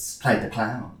somebody that's played the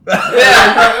clown.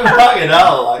 Fucking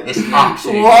hell, like, it's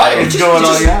absolutely what is going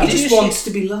on here? He just wants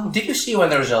to be loved. Did you see when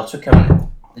the results were coming in?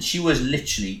 And she was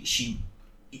literally she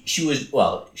looks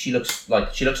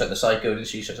like the Psycho, didn't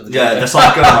she? The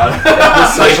Psycho man. The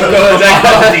Psycho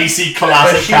DC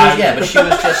classic. But she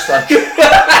was just like.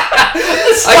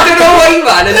 I don't know why,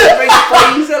 man. It's a big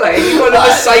praise, like you want a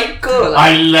Psycho. Like.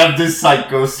 I love the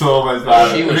Psycho so much,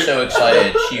 man. She was so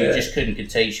excited. She just couldn't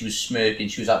contain. She was smirking.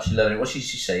 She was actually loving it. What did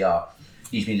she say?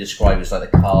 He's been described as like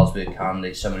the Carlsberg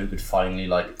candidate, someone who could finally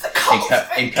like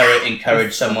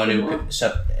encourage someone who could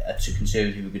to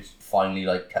conservative who could finally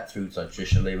like cut through to like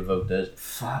traditional Labour voters.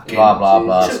 Fucking blah blah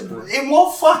blah. In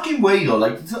what fucking way though?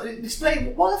 Like,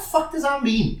 explain what the fuck does that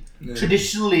mean? Yeah.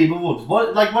 Traditional Labour voters. What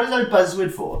is that a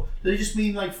buzzword for? Do they just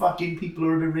mean like fucking people who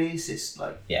are a bit racist?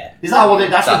 Like, yeah. Is that what they?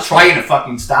 That's what trying to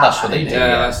fucking start. That's what they do.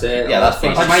 Yeah, that's it. Yeah, that's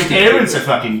like my parents are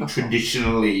fucking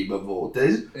traditional Labour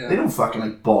voters. Yeah. They don't fucking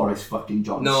like Boris fucking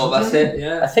Johnson. No, that's it.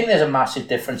 Yeah. I think there's a massive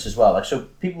difference as well. Like, so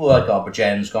people were like, oh,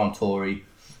 Brigenne's gone Tory.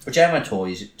 Bregenne went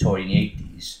Tory in the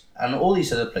 80s, and all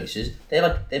these other places they've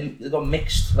got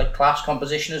mixed like class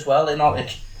composition as well. They're not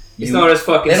like. It's not as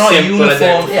fucking. They're not simple uniform.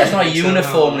 As yeah, it's not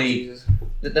uniformly.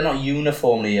 They're not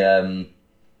uniformly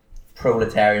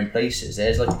proletarian places.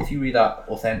 There's like, if you read that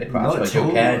Authentic Craft by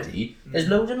Joe Kennedy, there's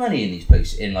loads of money in these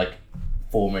places in like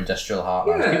former industrial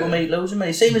heartlands. Yeah. People make loads of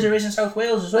money, same as there is in South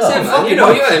Wales as well. That's it,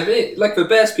 man. Like the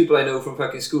best people I know from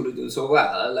fucking school who do so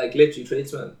well are like literally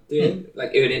tradesmen,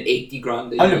 like earning 80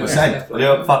 grand a year.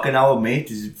 100%. Fucking our mate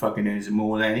is fucking earns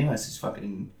more than anyone else. It's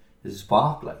fucking there's a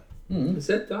spark like. That's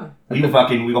it, we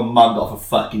got mugged off a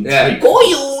fucking tree. Yeah,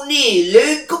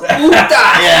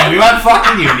 we went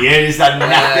fucking uni, it's done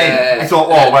nothing. I thought,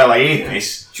 oh well, I hate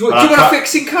this. Do you want to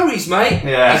fix in curries, mate?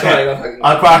 Yeah.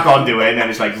 I'll crack on to it, and then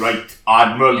it's like, right,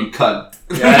 Admiral, you cunt.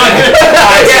 Fucking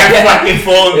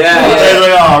phone.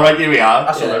 Like, oh, right, here we are.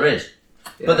 That's all there is.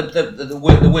 Yeah. But the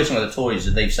worst thing with the Tories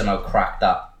is they've somehow cracked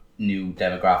that new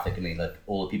demographic. I mean, like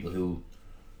all the people who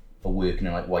are working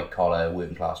in like white collar,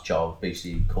 working class jobs,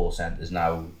 basically call centres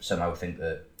now somehow think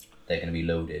that they're going to be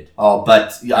loaded. Oh,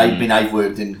 but I've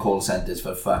worked in call centres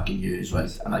for fucking years,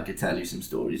 right? And I could tell you some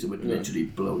stories that would literally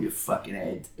blow your fucking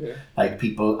head. Yeah. Like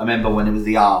people, I remember when it was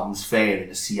the arms fair in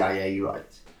the CIA,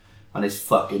 right? And this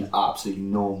fucking absolutely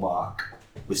no mark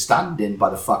was standing by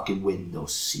the fucking window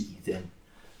seething.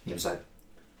 He was like,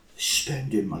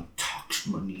 spending my tax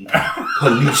money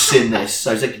policing this.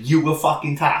 I was like, you were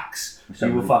fucking tax.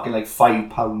 You were fucking like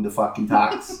 £5 the fucking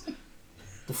tax.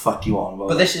 The fuck you on about?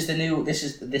 But this is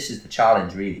the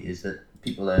challenge really, is that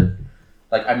people are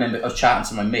like, I remember I was chatting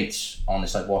to my mates on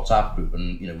this like WhatsApp group,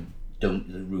 and the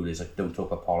rule is like don't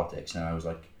talk about politics, and I was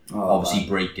like obviously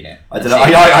breaking it. I don't know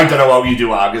how you do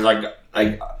that, because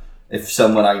like if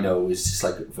someone I know is just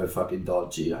like they're fucking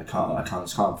dodgy, I can't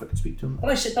fucking speak to them.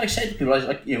 Well, I said to people, I was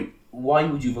like, why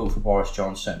would you vote for Boris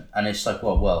Johnson? And it's like,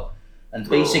 well, and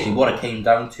basically what it came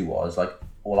down to was like,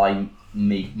 well, I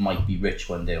might be rich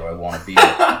one day, or I want to be.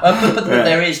 But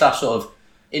there is that sort of.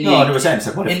 In the 100%. It's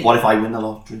like, what if I win the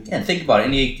lottery? Yeah, and think about it.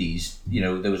 In the 80s,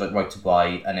 there was like Right to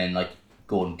Buy, and then like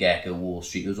Gordon Gekko, Wall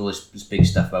Street. There was all this big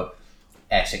stuff about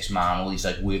Essex Man, all these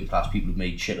like working class people who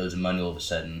made shitloads of money all of a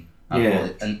sudden.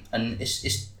 And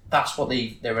it's that's what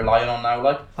they're relying on now,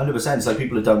 like 100%. It's like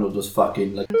people that download those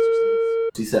fucking, like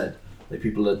he said, like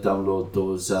people that download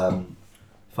those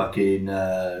fucking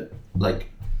like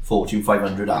Fortune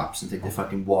 500 apps and think they're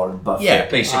fucking Warren Buffett. Yeah,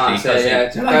 basically. Sit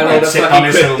on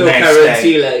this little nest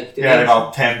egg. Yeah, they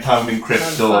got £10 in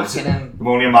crypto. It's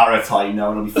only a matter of time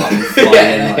now, and I'll be fucking flying.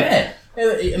 Yeah.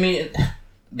 I mean,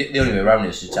 the only way around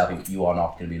this is to tell people you are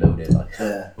not going to be loaded. Like,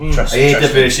 trust I hate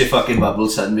to burst your fucking bubble,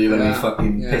 suddenly when we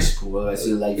fucking piss cool. A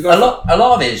lot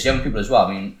of it is young people as well.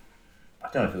 I mean, I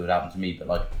don't know if it would happen to me, but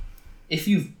like, if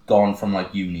you've gone from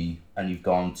like uni and you've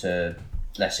gone to,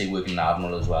 let's say, working in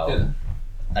Admiral as well,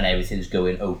 and everything's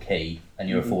going okay, and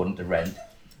you're affording to rent,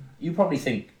 you probably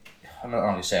think, I'm not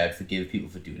going to say I'd forgive people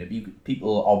for doing it, but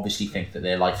people obviously think that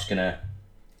their life's gonna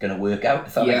work out,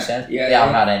 if that makes sense. They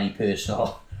haven't had any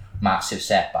personal massive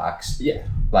setbacks. Yeah.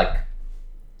 Like,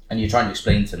 and you're trying to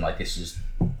explain to them like this is,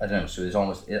 I don't know, so it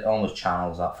almost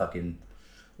channels that fucking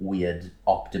weird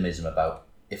optimism about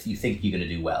if you think you're going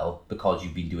to do well because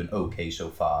you've been doing okay so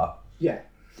far. Yeah.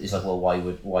 It's like, well, why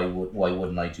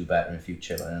wouldn't I do better in the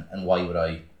future? And why would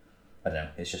I don't know.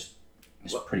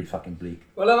 It's pretty fucking bleak.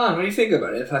 Well, man, when you think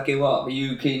about it, fucking what? The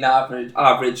UK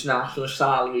average national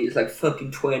salary is like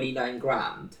fucking 29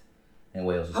 grand. In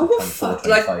Wales, it's How like the 24, fuck,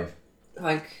 like- 25.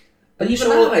 Like, But you even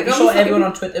saw, that, like, you how saw fucking- everyone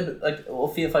on Twitter, like, all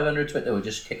Fiat 500 Twitter were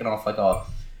just kicking off like, oh,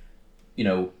 you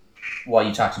know, why are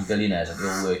you taxing billionaires? Like, they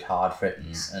all worked hard for it, and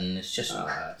it's just...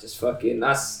 just fucking,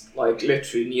 that's like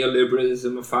literally neoliberalism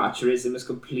and Thatcherism has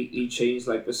completely changed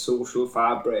like the social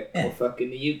fabric of fucking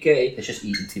the UK. It's just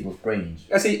eating people's brains.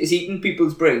 It's eating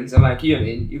people's brains, and like, you know what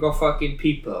I mean? You got fucking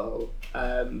people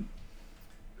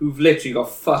who've literally got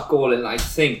fuck all in like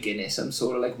thinking it's some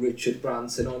sort of like Richard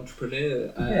Branson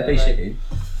entrepreneur. Yeah, basically.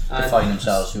 Like, Define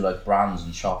themselves through like brands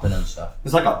and shopping and stuff.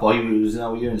 It's like a boy who was in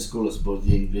our year in school that supported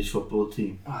the English football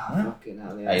team. fucking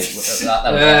hell, yeah. Hey,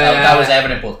 that was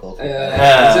Evan both called.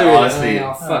 Yeah, honestly.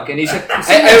 Fucking, he's a,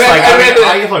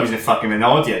 I thought he was a fucking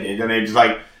minority, I did. And it was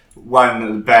like, one of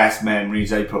the best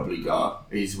memories I probably got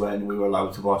is when we were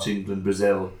allowed to watch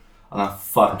England-Brazil and a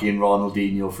fucking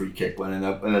Ronaldinho free kick went in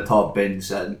the top bin,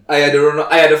 son. I had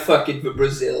a fucking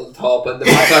Brazil top under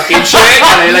my fucking shirt,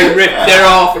 and I like ripped it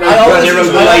off, and I was running around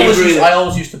the library. I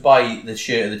always used to buy the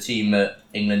shirt of the team that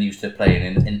England used to play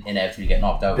in and inevitably get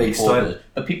knocked out. Big style.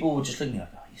 But people were just looking like,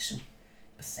 oh, you're so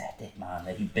pathetic, man.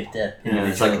 Like, you bitter. Yeah,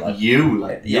 it's individual,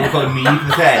 like you yeah. calling me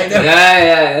pathetic.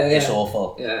 Yeah. It's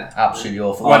awful. Yeah. Absolutely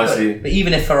awful. Honestly. But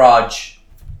even if Farage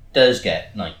does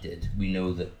get knighted, we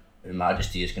know that Her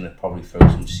Majesty is going to probably throw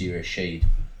some serious shade.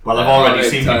 Well, I've already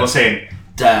big seen time. people saying,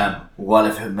 damn, what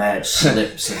if her Maj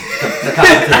slips and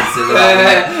decapitates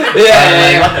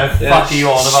it? What the fuck are you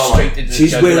on about? Straight into the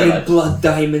She's jugular, wearing like. blood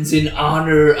diamonds in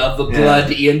honour of the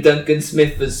blood Ian Duncan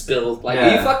Smith has spilled. Like, are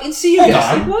you Yeah. fucking serious?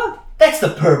 Hold on. Like, what? That's the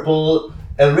purple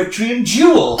Eritrean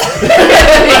jewel.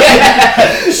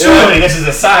 Surely this is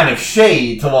a sign of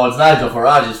shade towards Nigel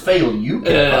Farage's failed UK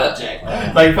project.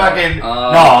 Like fucking Oh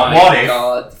no. my What if?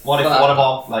 God. What if? Fuck. What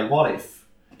about like? What if?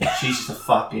 She's just a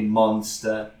fucking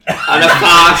monster. And a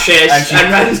fascist. And she-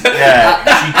 and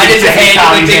yeah, and is the head of the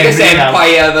Italian biggest Henry now.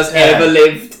 empire that's Yeah. ever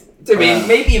lived. I mean, Yeah.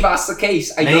 maybe if that's the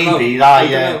case, I don't know. Maybe that. I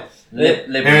don't Yeah. know. Her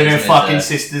and Liberalism her is, fucking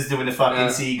sisters doing the fucking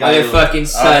And seagull. your fucking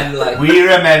son, like. We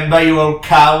remember you old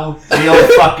cow. We all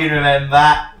fucking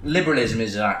remember. Liberalism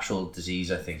is an actual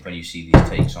disease, I think, when you see these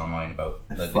takes online about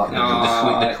like, Fuck.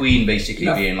 the Queen basically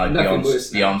Nothing- being like nothing worse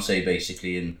than Beyonce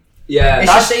basically, and Yeah.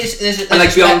 it's just, there's And like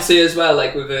a- Beyonce as well,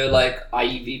 like with her like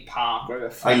Ivy Park or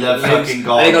her I love lives. fucking And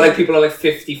God. they got like people are like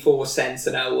 54 cents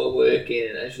an hour working,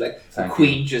 and she's like, the Thank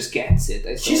Queen just gets it.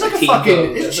 They She's saw like a Teen fucking. Vogue,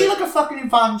 Isn't it's she like a fucking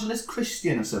evangelist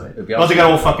Christian or something? Beyonce. Not to get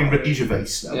all fucking Ricky Gervais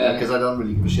now, Yeah. because I don't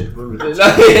really give a shit about Ricky.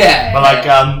 yeah. But like,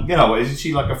 you know, isn't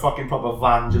she like a fucking proper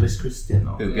evangelist Christian?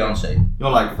 Or, Who, Beyonce? you know,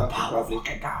 like the power Probably. of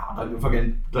fucking God, like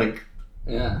fucking like.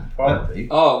 Yeah. Probably.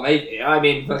 Oh, maybe. I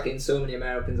mean, fucking so many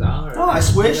Americans are. Oh, I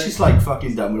swear she's like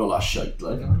fucking done with all that shit,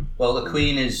 like. Well, the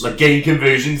Queen is Like gay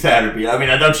conversion therapy. I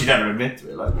mean, I doubt she'd ever admit to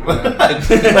it. Like,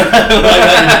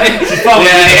 she's probably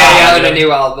yeah, on a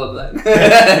new album then.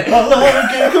 I love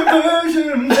gay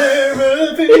conversion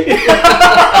therapy.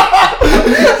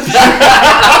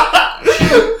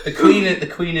 the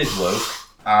Queen is woke,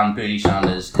 and Bernie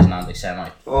Sanders is an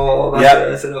anti-Semite. Oh, Yeah.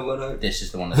 that's another one. This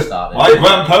is the one that started. My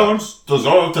grandparents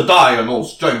deserve to die in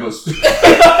those chambers.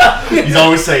 He's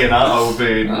always saying that over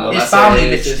Oh, His that's family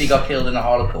it, it's literally just- got killed in the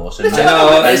Holocaust, and, I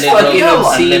know, it's fucking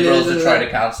obscene, liberals isn't are it? trying to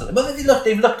cancel it. But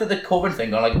they've looked at the Corbyn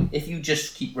thing, going like, if you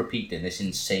just keep repeating this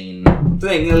insane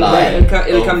Thing, lie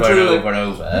it'll come over true. and Like, over and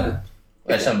over,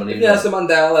 it's if unbelievable. Nelson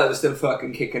Mandela was still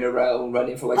fucking kicking around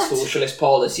running for like socialist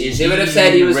policies, Is they would have he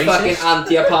said he was racist? fucking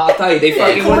anti-apartheid. They Yeah,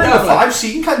 fucking call would him have. Like, I've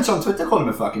seen cunts on Twitter call him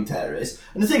a fucking terrorist.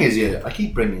 And the thing is, yeah, I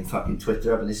keep bringing fucking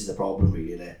Twitter up, and this is the problem,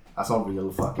 really, innit? That's not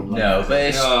real fucking life. No, but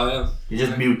it's You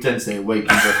just mutants, they waiting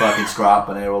for a fucking scrap,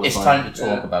 and they're all the it's time. time to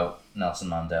talk Yeah. about Nelson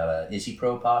Mandela. Is he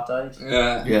pro-apartheid?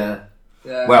 yeah, Yeah.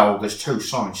 yeah. Well, there's two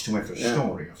sides to every Yeah.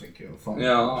 story, I think you'll find.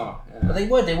 yeah, oh, But yeah. they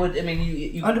would. I mean,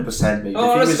 you 100%, mate. Oh, If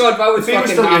he honest was- to God, that would if he was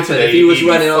fucking still here happen today, if he was he'd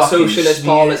be running on fucking socialist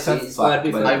smeared policies. to That'd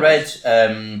be fuck, I fucking- read,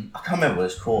 I can't remember what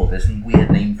it's called, there's some weird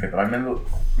name for it, but I remember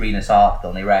reading this article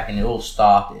and they reckon it all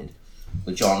started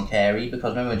with John Kerry,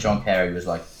 because remember when John Kerry was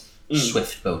like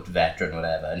swift boat veteran or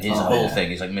whatever, and his Oh, whole yeah.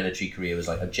 thing, his like military career was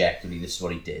like objectively this is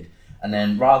what he did, and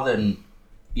then rather than,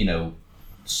 you know,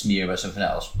 smear about something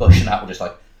else, Bush and that were just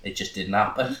like, it just didn't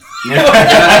happen. They were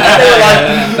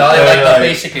like,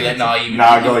 basically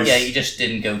like, he just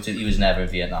didn't go to. He was never in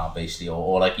Vietnam, basically,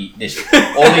 or like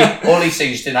all these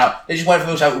things didn't happen. They just went for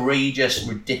those outrageous,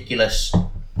 ridiculous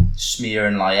smear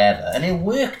and lie ever, and it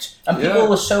worked. And people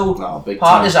were so big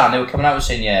partisan. time. They were coming out and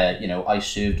saying, "Yeah, you know, I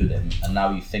served with him," and now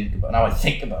I think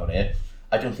about it.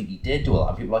 I don't think he did do a lot.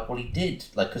 And people are like, well, he did,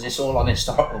 like, because it's all on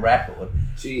historical record.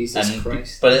 Jesus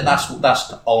Christ! But that's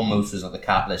almost as like the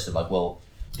catalyst of like, well,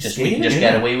 we can just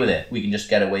get away with it. We can just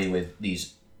get away with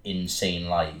these insane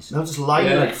lies. No, just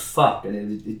lying like fuck,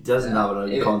 and it doesn't have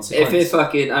any consequence. If it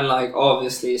fucking, and like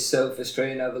obviously it's so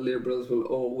frustrating how the Liberals will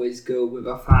always go with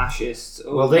a fascist.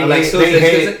 Well, they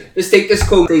the status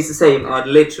quo stays the same, or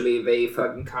literally they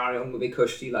fucking carry on with a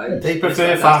cushy life. They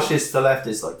prefer fascists to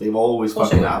leftists, like they've always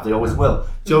fucking have, they always will.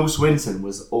 Joe Swinson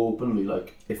was openly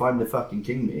like, if I'm the fucking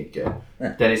kingmaker,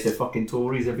 then it's the fucking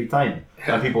Tories every time.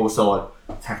 And people were so like,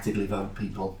 tactically vote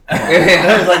people.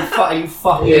 I was like, are you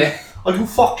fucking... Are you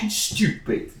fucking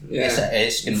stupid? Yeah.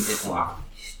 It's exactly.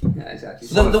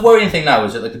 The worrying thing now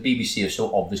is that like the BBC are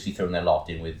so obviously throwing their lot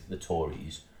in with the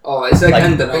Tories. Oh, it's like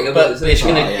undeniable. But it's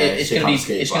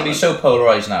gonna be so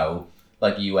polarised now,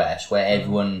 like the US, where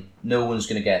no one's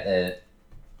gonna get the.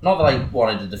 Not that I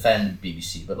wanted to defend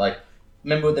BBC, but like,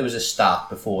 remember there was a stat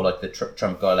before like the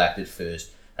Trump got elected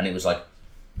first, and it was like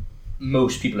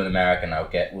most people in America now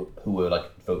who were like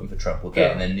voting for Trump were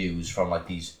getting their news from like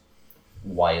these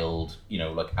wild, you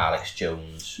know, like Alex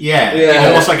Jones.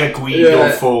 Almost like a Guido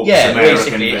Fawkes American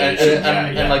basically. version.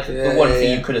 And like the one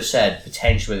thing you could have said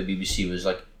potentially with the BBC was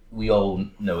like, we all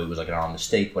know it was like an armed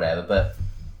state, whatever, but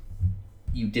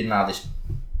you didn't have this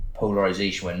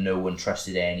polarisation where no one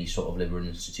trusted any sort of liberal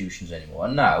institutions anymore.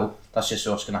 And now that's just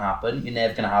what's going to happen. You're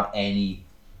never going to have any.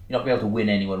 You're not going to be able to win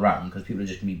anyone round because people are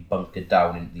just going to be bunkered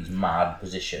down into these mad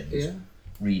positions. Yeah.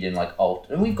 Reading like alt,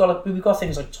 and we've got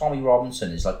things like Tommy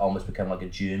Robinson is like almost become like a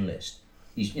journalist.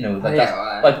 He's, you know, like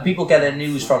like people get their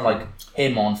news from like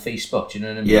him on Facebook. Do you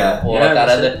know what I mean? Yeah. Or like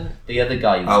the other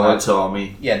guy.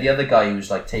 Tommy. Yeah, the other guy who's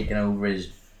like taking over his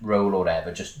role or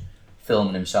whatever, just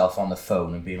filming himself on the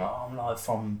phone and being like, "Oh, I'm live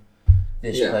from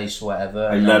this place or whatever."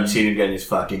 I love seeing him getting his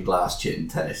fucking glass chin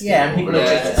test. Yeah, and people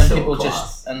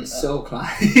so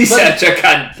class. He's such a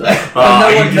cunt. No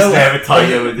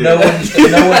one's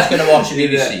going to watch the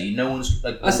BBC. No one's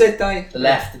like. I said that. The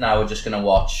left now are just going to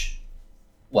watch,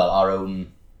 well, our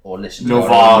own or listen to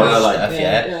Novara, our own stuff.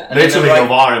 Yeah. Literally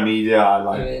Novara Media,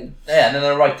 like. And then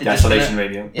they're right to Desolation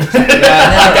Radio.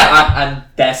 And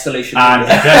Desolation Radio.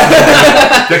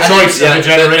 The choice of the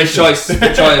generation.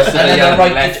 The choice.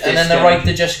 And then they're right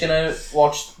to just gonna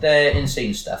watch their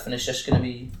insane stuff, and it's just gonna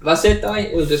be. That's it,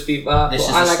 it'll just be bad. This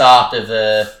is the start of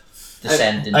a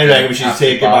descent. I reckon we should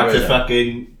take it back to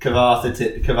fucking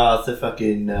Cavartha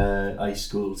fucking high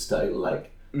school style,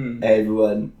 like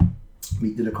everyone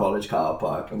meet in a college car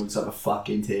park and we'll just have a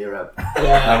fucking tear up.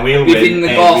 Yeah. And we'll win the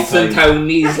goths and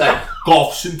townies, like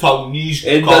goths and townies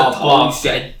in the town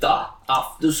centre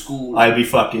after school. I'll be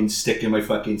fucking sticking my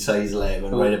fucking size 11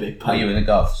 right a bit pipe. Are you in the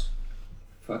goths?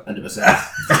 100%.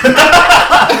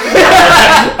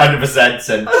 100%,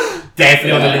 son.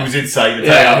 Definitely on the losing side.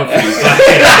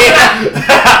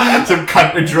 Some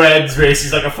cunt with dreads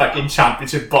races like a fucking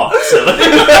championship boxer.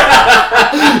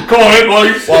 Come on in,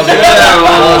 boys.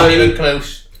 Wasn't even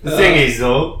close. The thing is,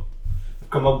 though,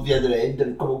 come up the other end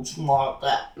and come out smart.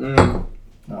 No,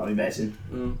 I'm messing.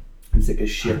 I'm sick of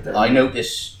shit. I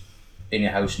notice in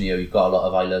your house, Neo, you've got a lot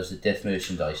of I Loves the Death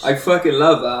merchandise. I fucking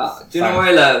love that. Do you know what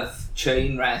I love?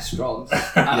 Chain restaurants.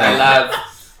 And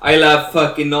I love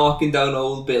fucking knocking down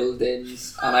old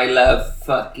buildings, and I love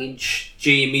fucking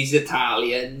Jamie's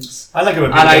Italians. I like it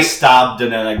when people get stabbed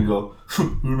and then I can go,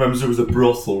 who remembers there was a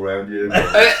brothel around here?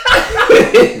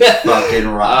 Fucking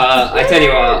rat. I tell you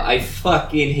what, I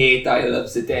fucking hate I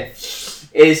Loves the Death.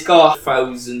 It's got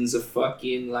thousands of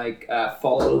fucking like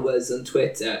followers on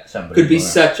Twitter. Could be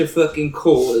such a fucking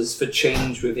cause for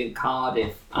change within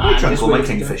Cardiff. I drank all my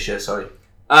Kingfisher, sorry.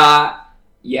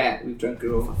 Yeah, we've drunk it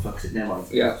all. For fuck's sake, never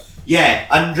mind. Yeah,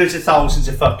 hundreds of thousands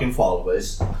of fucking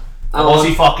followers. What's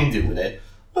he fucking do with it?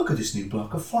 Look at this new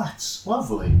block of flats.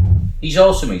 Lovely. He's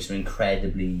also made some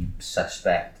incredibly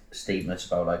suspect statements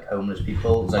about like homeless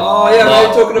people. Like,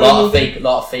 we're talking about a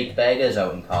lot of fake beggars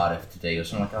out in Cardiff today or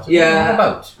something like that. Yeah. What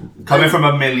about? Coming from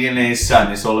a millionaire's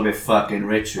son, it's all a bit fucking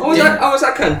rich. I was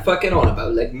that cunt fucking on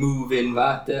about like moving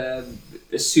that the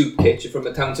soup kitchen from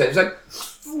a town centre. It's like,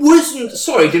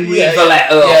 didn't read the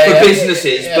letter for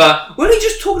businesses, but weren't he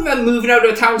just talking about moving out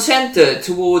of a town centre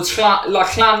towards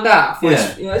Llandaff?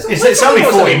 It's only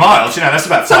 40 miles, you know, that's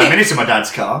about 5 minutes in my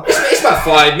dad's car. It's about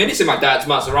 5 minutes in my dad's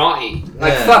Maserati.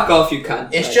 Like, fuck off, you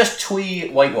cunt. It's just twee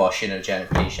whitewashing of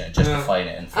gentrification and justifying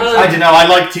it. I don't know, I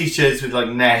like t-shirts with like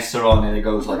Nessa on it, it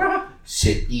goes like,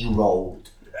 City Road.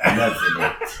 loving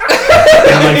it.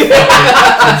 And like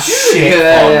fucking shit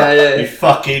Yeah. You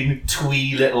fucking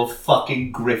twee little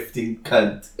fucking grifting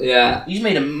cunt. Yeah. He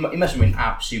must have been an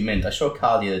absolute mint. I saw a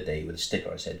car the other day with a sticker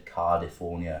that said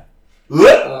Cardiffornia.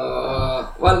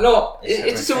 Well, no,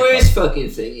 it's the worst fucking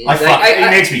thing. It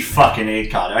makes me fucking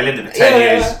hate Cardiff. I lived there for 10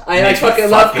 years. I fucking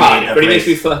love Cardiff, but he makes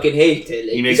me fucking hate it.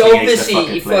 Like, He makes it's me hate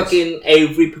obviously the fucking place.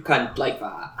 every cunt like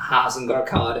that hasn't got a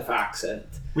Cardiff accent.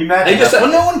 We met They just-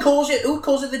 Well, no one calls it. Who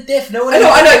calls it the diff? No one. I know.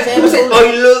 ever calls it.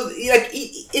 I love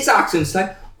his accent's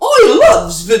like I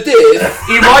loves the diff.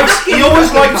 He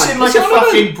always likes it like a It's all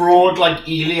fucking broad, like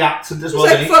Ely accent as well.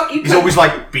 like, doesn't fuck, he? you He's can't- always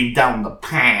like, been down the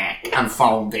pack and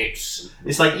found this.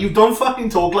 It's like, you don't fucking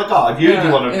talk like that. I've heard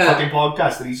you on a fucking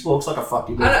podcast and he talks like a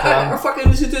fucking And I fucking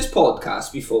listened to his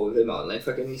podcast before with him on, like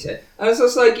fucking he said, and it's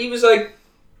just like he was like,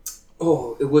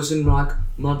 oh, it wasn't like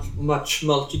much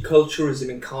multiculturalism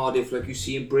in Cardiff like you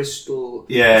see in Bristol.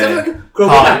 Yeah. So I was like,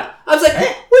 growing up, I was like,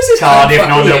 where's this Cardiff, cunt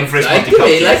no fucking known live? for its Like, what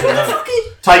multiculturalism, the no. fucking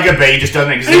Tiger Bay just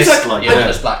doesn't he's exist. like, Yeah,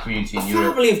 there's black community in a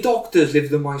Europe. family of doctors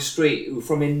lived on my street who were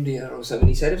from India or something.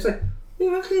 He said, it was like,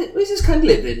 where's this cunt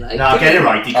living? Like, No, get it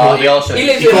right. He Oh, called he also He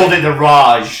lives he called it the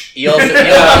Raj. he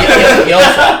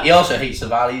also hates the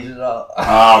valleys as well.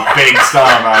 Oh, big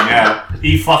star, man, yeah.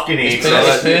 He fucking hates It's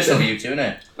us. personal view too, isn't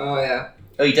it? Oh yeah.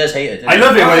 Oh, he does hate it. I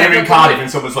love it when Oh, you're yeah, in Cardiff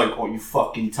and someone's like, oh, you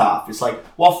fucking tough. It's like,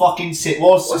 what fucking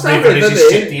What's that river is river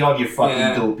this there? city on, you fucking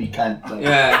Yeah. dopey cunt? Like,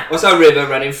 Yeah. What's that river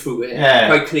running through it? Yeah.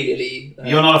 Quite clearly.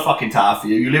 You're not a fucking taff,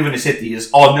 you live in a city, you're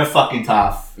just on a fucking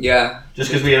taff. Yeah. Just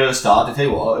because we're at the start, I tell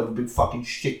you what, I have a big fucking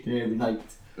shit there every night.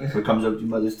 Where it comes out your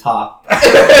mother's tap.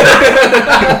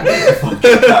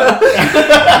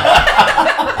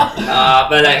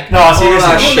 But like, No,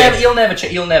 seriously, all that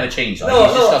shit. He'll never change. Like, No,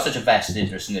 he's just no. got such a vested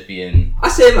interest in it being. I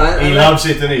say, man, He loves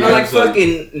it, doesn't he? I like It's like-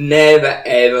 fucking never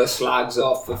ever slags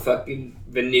off for fucking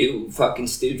the new fucking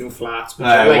Student Flats, which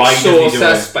are why like does so he do it?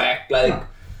 suspect, like,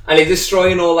 and they're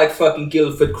destroying all like fucking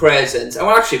Guildford Crescent. And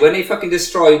well, actually, when they fucking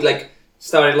destroyed, like,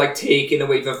 started like taking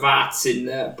away the vats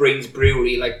in Breen's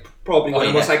Brewery, like probably one of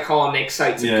the most iconic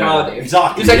sites in Cardiff.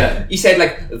 Exactly. He was like, yeah. he said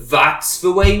like, that's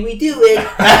the way we do it.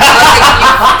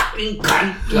 I was like, you fucking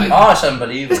cunt. Like, Oh, it's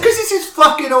unbelievable. It's because it's his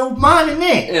fucking old man, isn't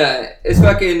it? yeah, it's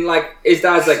fucking like his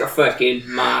dad's like a fucking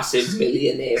massive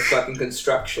millionaire fucking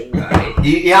construction guy.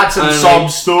 He had some And, sob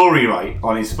like- story, right,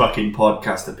 on his fucking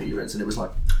podcast appearance, and it was like,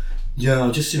 yeah,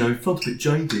 I just, felt a bit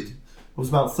jaded. I was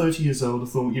about 30 years old, I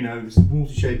thought, this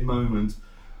watershed moment.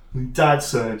 And Dad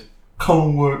said, come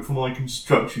and work for my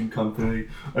construction company,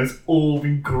 and it's all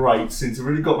been great since. I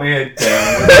really got my head down.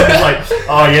 And I was like,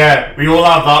 oh yeah, we all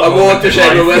have that A moment in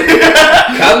watershed life.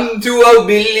 moment. Come to a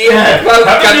million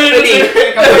pound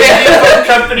company.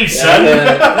 company, son.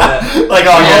 Like,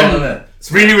 oh yeah.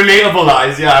 It's really relatable, that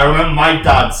is. Yeah, I remember my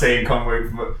dad saying, "Come work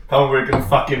at the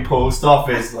fucking post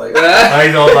office." Like, I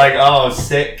was like, "Oh,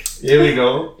 sick. Here we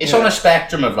go." It's on a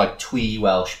spectrum of like twee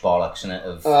Welsh bollocks, isn't it?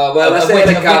 Of, Well, let's of say which,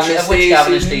 like of Gavin which, of which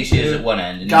Gavin and Stacey. Stacey is at one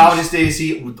end. And Gavin and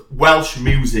Stacey, Welsh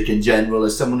music in general,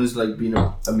 as someone who's like been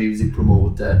a music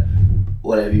promoter,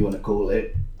 whatever you want to call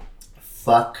it.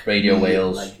 Fuck. Radio me,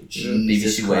 Wales, like,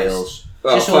 Jesus BBC Christ. Wales.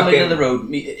 Well, Just all middle fucking- of the road.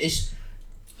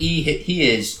 He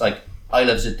is like, I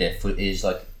Loves a Diff is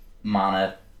like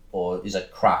manner or is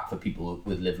like crack for people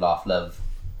with live, laugh, love.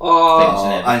 Oh, Things,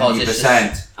 innit? Because it's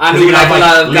 100%. And Because we you like have a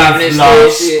lot of Gavin live, and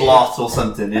laugh, Stacey. splot or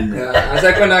something in there. yeah, it's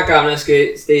like when that Gavin and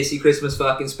Stacey Christmas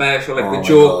fucking special, like Oh the my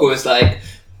joke God. was like,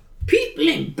 people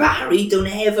in Barry don't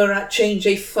ever change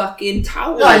a fucking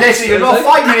towel. No, literally, you're It's not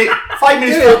like, 5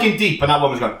 minutes Dude. fucking deep, and that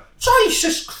woman's going,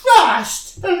 Jesus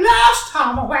Christ, the last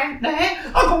time I went there,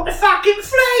 I got the fucking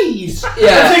fleas.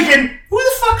 Yeah. I'm thinking, who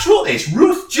the fuck's wrote this?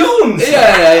 Ruth Jones.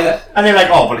 yeah. And they're like,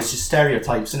 oh, but it's just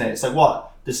stereotypes, isn't it? It's like, what?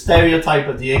 The stereotype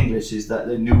of the English is that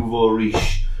they're nouveau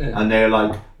riche, and they're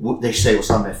like, they say what's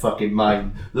on their fucking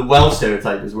mind. The Welsh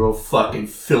stereotype is we're all fucking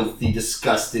filthy,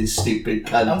 disgusting, stupid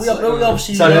cunts. And we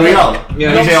obviously. It's unreal. Yeah.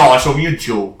 And you say, oh, it's only a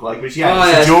joke. Like, which, yeah, Oh,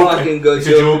 it's yeah, a it's joke. fucking good It's a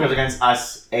joke. joke against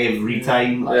us every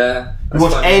time. Like, Yeah. you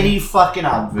watch funny. any fucking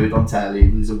advert on telly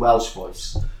with a Welsh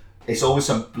voice, it's always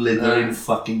some blithering Yeah.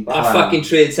 fucking That clown. fucking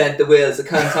trade centre Wales, I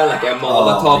can't tell like a mom Oh,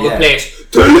 on top of yeah. the place.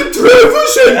 Trevor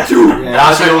sent you. Yeah,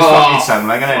 that's I what was it like, fucking sound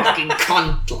like, isn't it? fucking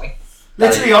cunt, like.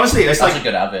 Literally, honestly, it's That's like a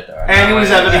good advert, though. Right? anyone who's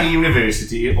yeah. ever been to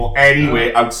university or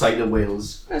anywhere outside of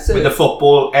Wales That's with it. the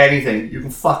football, anything, you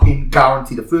can fucking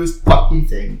guarantee the first fucking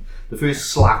thing, the first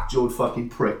slack-jawed fucking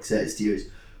prick says to you is,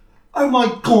 oh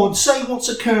my God, say what's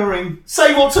occurring.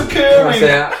 Say what's occurring. That's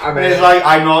it. I And mean, it's like,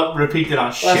 I'm not repeating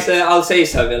that shit. I'll say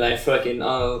something like fucking,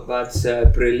 oh, that's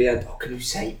brilliant. Oh, can you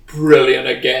say brilliant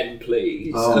again,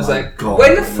 please? Oh I was my like, God,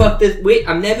 when the man. fuck did... Wait,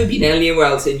 I've never been anywhere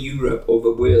else in Europe or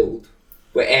the world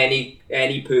where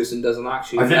any person doesn't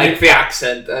actually I've like lived the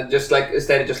accent, and just like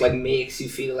instead it just like makes you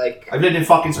feel like I've lived in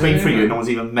fucking Spain for a year. Yeah. No one's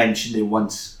even mentioned it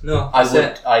once. no. I that's would.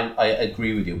 it. I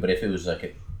agree with you, but if it was like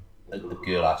a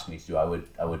girl asked me to do, I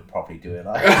would probably do it.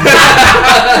 Like,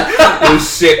 You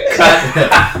sick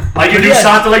cunt. I can do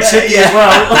Satellite City as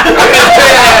well.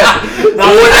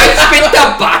 Oh, let's spit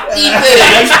the body.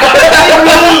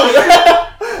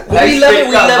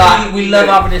 we love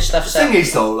having this stuff The set. thing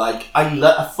is though, like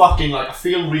I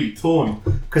feel really torn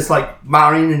because like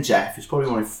Marion and Jeff is probably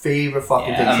one of my favourite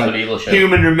fucking things. Unbelievable Like, show.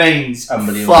 Human Remains,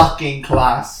 Unbelievable. fucking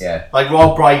class. Yeah. Like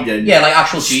Rob Brydon. Yeah, like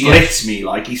actual genius. splits me.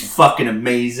 Like he's fucking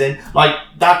amazing. Like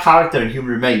that character in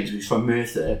Human Remains, who's from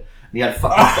Merthyr. And he had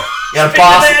he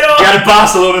had a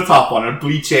Barcelona top on and a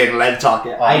bleach hair and a lead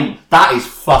jacket. That is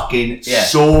fucking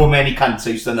so many cunts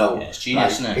I used to know. Yeah, it's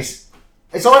genius, isn't it?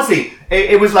 It's honestly,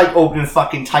 it was like opening a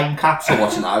fucking time capsule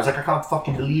watching that. I was like, I can't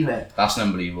fucking believe it. That's an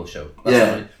unbelievable show. That's Yeah.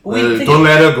 unbelievable. But we Don't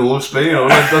let her go, Spain. You know,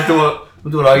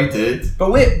 don't do what I did.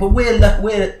 But we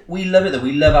love it though.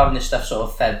 We love having this stuff sort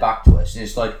of fed back to us. And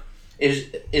it's like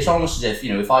it's almost as if,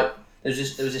 you know, if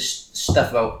there was this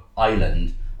stuff about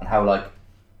Ireland and how like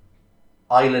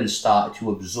Ireland started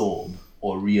to absorb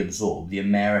or reabsorb the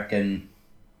American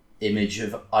image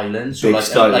of Ireland. So Big like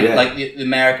style, yeah. like the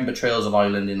American portrayals of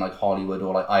Ireland in like Hollywood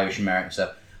or like Irish American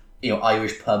stuff. You know,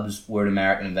 Irish pubs were an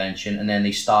American invention, and then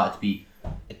they started to be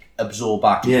absorbed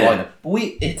back into Ireland. But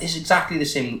it's exactly the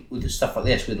same with the stuff like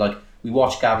this. With like we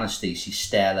watch Gavin and Stacey,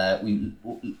 Stella. We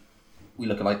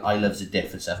look at like I Love the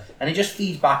Diff and stuff, and it just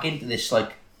feeds back into this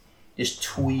like this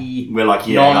twee, We're like,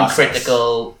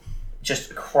 non-critical,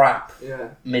 just crap,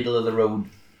 middle of the road.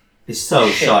 It's so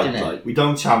Shit, shite. innit? Like we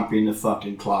don't champion the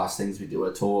fucking class things we do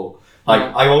at all. Like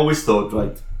I always thought,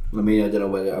 right. I mean, I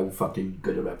don't know how fucking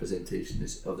good a representation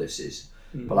of this is,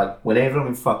 but like whenever I'm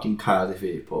in fucking Cardiff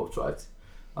Airport, right,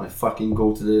 and I fucking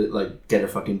go to the like get a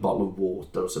fucking bottle of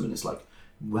water or something, it's like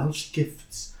Welsh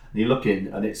gifts, and you look in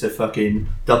and it's a fucking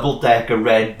double-decker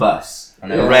red bus, a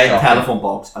red telephone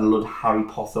box, and a load of Harry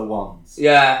Potter wands.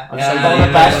 Yeah. And it's like one of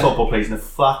the best football players in the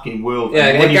fucking world.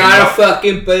 Yeah, get a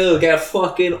fucking bill, get a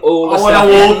fucking all the when stuff.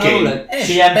 I walk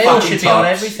in, Yeah, Bale should be on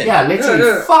everything. Yeah, literally,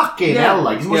 Yeah. fucking Yeah. hell,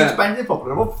 like he's the most Yeah. expensive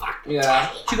footballer. Oh fuck. Yeah.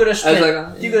 You got to split.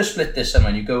 like, You got to split this summer,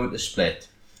 and you go with the split,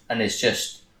 and it's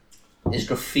just there's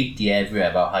graffiti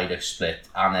everywhere about Hajduk Split,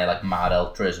 and they're like mad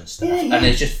ultras and stuff, and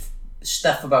there's just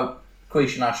stuff about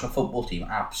Croatian national football team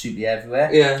absolutely everywhere.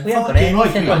 Yeah. We haven't got Fucking right,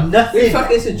 anything. we got Like, nothing.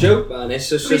 It's a joke, man. It's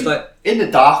just like In the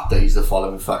dark days, the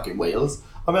following fucking Wales,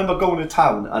 I remember going to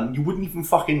town and you wouldn't even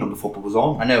fucking know the football was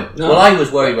on. I know. No. Well, I was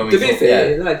worried when we to be thought,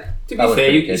 fair, yeah. like That to be was fair,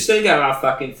 pretty you good. still get that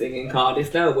fucking thing in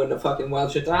Cardiff now when the fucking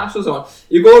Welsh internationals on.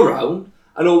 You go around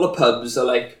and all the pubs are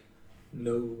like,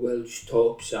 no Welsh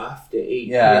tops after 8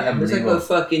 Yeah, p.m. It's like, unbelievable. well,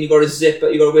 fucking, you got to zip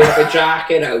it, you got to wear like a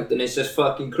jacket out, and it's just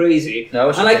fucking crazy. No,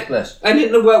 it's and like, ridiculous. and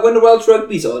when the Welsh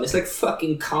rugby's on, it's like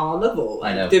fucking carnival.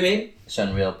 I know. Do you mean? It's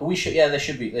unreal. But we should, there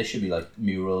should be like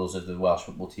murals of the Welsh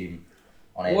football team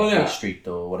on every street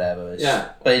or whatever.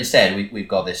 But instead, we've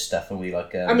got this stuff, and we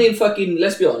like. I mean, fucking,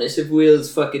 let's be honest, if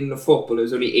Wales fucking the football,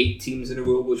 there's only 8 teams in a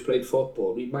row which played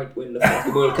football, we might win the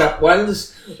fucking World Cup.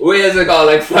 Wales have got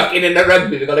like fucking in the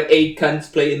rugby, they've got like 8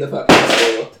 cunts playing the fucking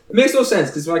sport. It makes no sense,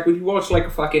 because like when you watch like a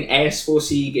fucking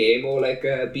S4C game or like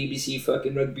a BBC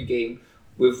fucking rugby game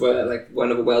with like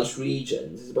one of the Welsh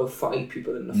regions, there's about 5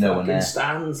 people in the fucking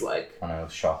stands, like. I know,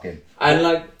 it's shocking. And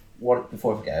like. What,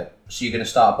 before I forget, so you're going to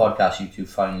start a podcast, you two,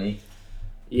 finally?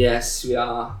 Yes, we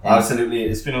are. Absolutely,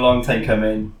 it's been a long time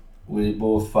coming. We're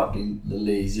both fucking the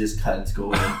laziest cunts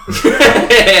going.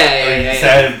 yeah.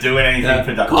 Instead of doing anything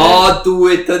productive. Can't do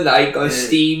it tonight, I'm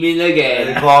steaming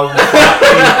again.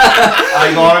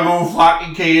 I gotta go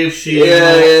fucking KFC.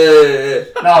 Yeah.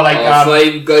 No, like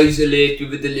 5 guys are late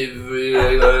with the delivery.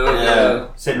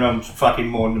 sitting around fucking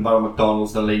moaning about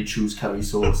McDonald's, the late choose curry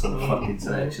sauce and the fucking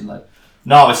selection. Like,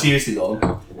 no, but seriously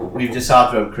though, we've just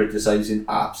sat around criticising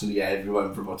absolutely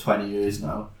everyone for about 20 years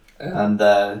now, and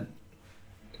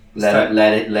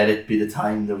let it be the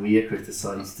time that we are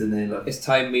criticised, and then like, It's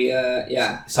time we,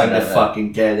 it's time to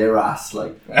fucking get their ass.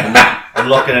 Like, I'm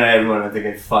looking at everyone and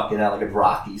thinking, fucking hell, I could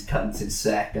rock these cunts in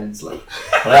seconds. Like,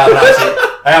 but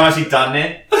I haven't actually done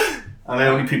it. And the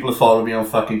only people who follow me on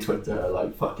fucking Twitter are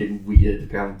like fucking weird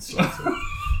accounts. Like, so.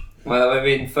 Well, I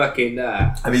mean, fucking.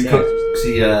 I mean,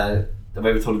 see, I've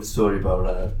ever told you the story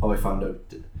about how I found out.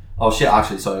 Oh shit!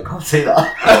 Actually, sorry, I can't say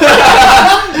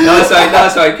that. no,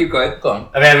 sorry, keep going. Go on.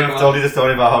 I've ever told you the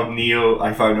story about how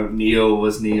I found out Neil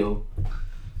was Neil.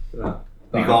 No.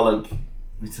 We got like.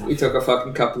 We took a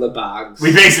fucking couple of bags.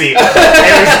 We basically.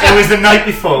 It was the night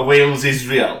before Wales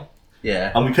Israel,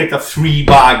 Yeah. And we picked up 3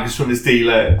 bags from this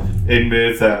dealer in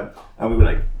Merthyr, and we were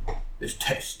like, let's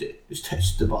test it. Let's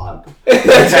test the bag. We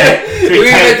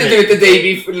had to do it the day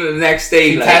before, the next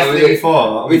day. We tested it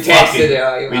before. We tested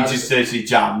it. We just literally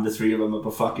jammed the 3 of them up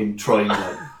a fucking Troy.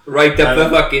 Like. Right up the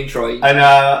fucking Troy. And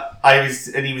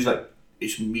he was like,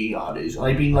 it's me, that is. And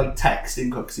I've been like texting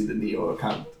Cooksy the Neo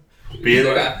account. He's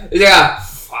like,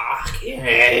 fuck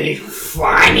yeah,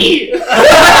 funny. I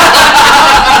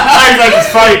was like, it's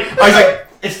funny. I was like,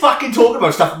 it's fucking talking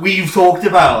about stuff we've talked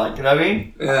about, like, you know what I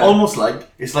mean? Yeah. Almost like,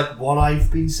 it's like what I've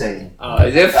been saying. Oh,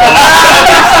 is it funny?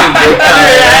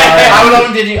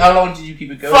 How long did you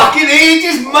people go? Fucking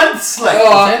ages, months,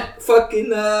 like. Fucking,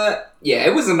 yeah,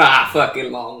 it wasn't that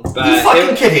fucking long. But you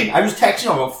fucking kidding? I was texting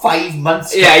him about 5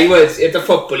 months. Yeah, he was. At the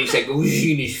football, he said, oh,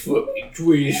 he's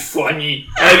funny.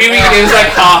 And every week he was like,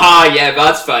 haha, yeah,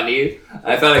 that's funny.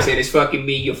 I felt like saying, it's fucking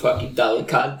me, you fucking dull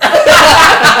cunt. Got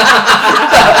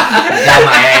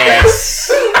my ass.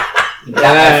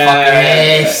 Got my fucking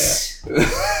ass.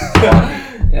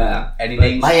 Yeah. Any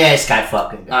names? My ass got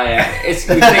fucking. Oh yeah, we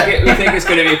think it's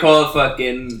gonna be called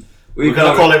fucking. We're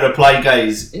gonna call it Reply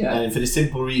Guys, Yeah. for the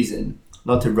simple reason,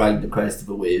 not to ride the crest of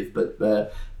a wave, but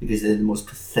because they're the most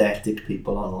pathetic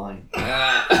people online.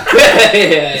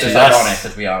 It's just ironic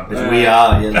that we are. Because we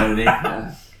are, you know what I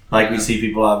mean? Like we see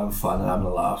people having fun and having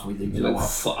a laugh, we think, you know what?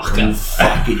 Fuck You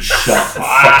fucking shut the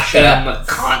Fuck them up.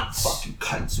 cunts. Fucking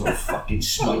cunts who are fucking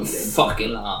smiling.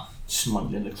 Fucking laugh.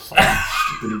 Smiling like fucking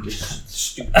stupid English cunts.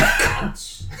 Stupid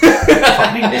cunts.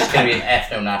 This is going to be an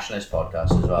ethno-nationalist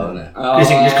podcast as well, isn't it? This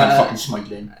English cunt fucking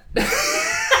smiling.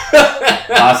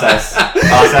 That's us.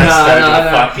 That's us.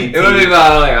 No. It wouldn't be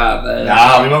bad like that, but...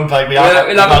 Nah, we won't like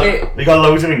we got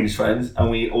loads of English friends and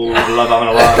we all love having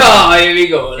a laugh. Oh, here we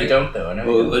go. We don't though, I know.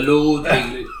 Load of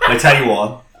English. I tell you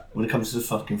what, when it comes to the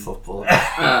fucking football, if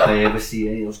I ever see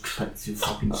any of those cunts who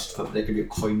fucking stuff, there could be a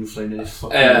coin flying in his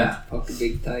fucking dome. Fucking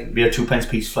big time. Be a 2p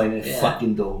piece flying in his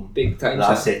fucking dome. Big time.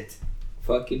 That's it.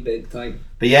 Fucking big time.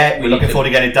 But yeah, we're looking forward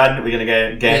to getting it done. We're gonna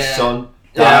get guests on.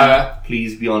 Dan, Yeah.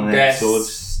 please be on an episode.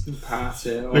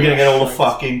 We're gonna get all the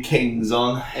fucking kings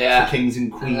on. Yeah. The kings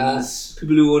and queens.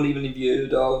 People who won't even have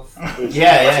heard of.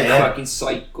 Yeah. Fucking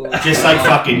psychos. Just like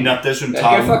fucking nutters from Get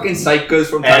town. fucking psychos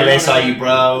from town. LS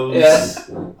eyebrows. Yeah.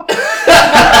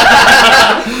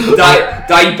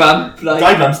 Die bump. Like.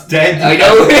 Die Bump's dead. I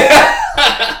know.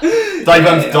 Die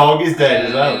Bump's dog is dead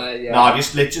as well. Yeah. Nah,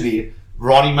 just literally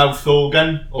Ronnie Mouth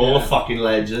Hogan, all the fucking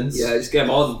legends. Yeah, just get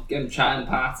them on. Get them chatting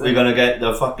party. We're gonna get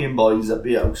the fucking boys up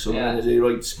here, so Yeah. we're gonna do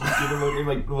right. Speaking about the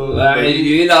microphone.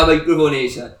 You know microphone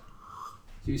is it?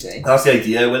 You say? That's the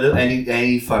idea. Whether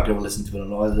any fucker will listen to it or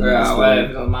not. Yeah, well, it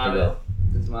doesn't They matter. will.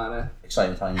 Doesn't matter.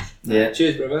 Exciting times. Yeah.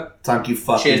 Cheers, brother. Thank you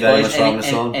fucking Cheers, very boys. much for having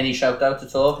us on. Any shout out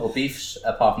at all or beefs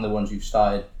apart from the ones you've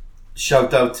started?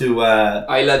 Shout out to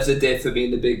I love the diff for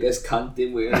being the biggest cunt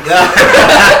in Wales.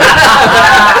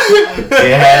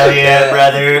 hell yeah,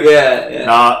 brother. Yeah.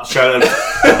 Nah, shout out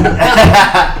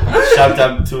shout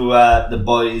out to the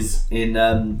boys in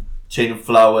Chain of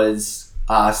Flowers,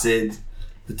 Acid,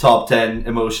 the Top 10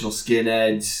 Emotional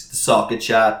Skinheads, the Soccer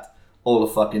Chat, all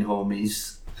the fucking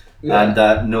homies. Yeah.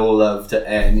 And no love to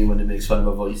anyone who makes fun of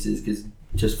our voices, because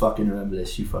just fucking remember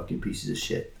this, you fucking pieces of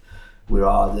shit. We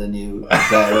are the new,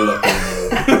 better looking new,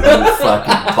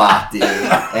 fucking batty,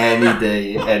 any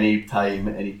day, any time,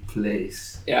 any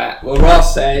place. Yeah, well,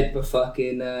 Ross said, but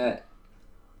fucking,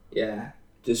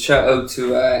 just shout out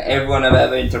to everyone I've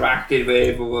ever interacted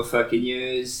with over fucking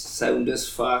years, sound as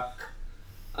fuck,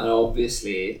 and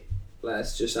obviously,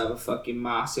 let's just have a fucking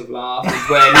massive laugh in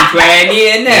 2020,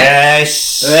 innit?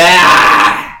 Yes!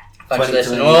 Ah! Thanks for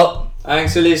listening all.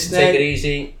 Thanks for listening. Take it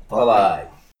easy. Bye-bye.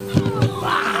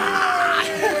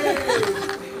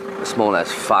 Small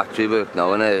ass factory work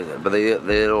now, innit? But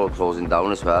they're all closing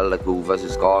down as well, like Hoovers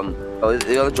is gone. Oh,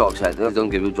 the other jobs here, they don't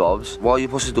give you jobs. What are you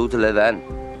supposed to do to live then?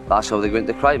 That's how they go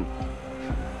into crime.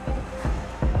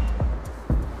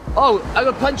 Oh, I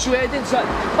will punch you head inside.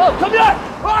 Oh, come here!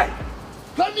 Right!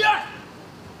 Come here!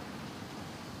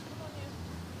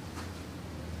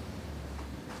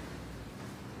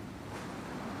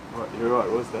 You're right,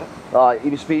 what was that? Oh, he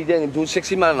was speeding, he was doing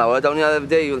 60 miles an hour down the other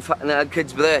day, the fucking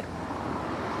kids were there.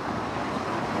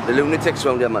 The lunatics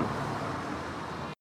around here, man.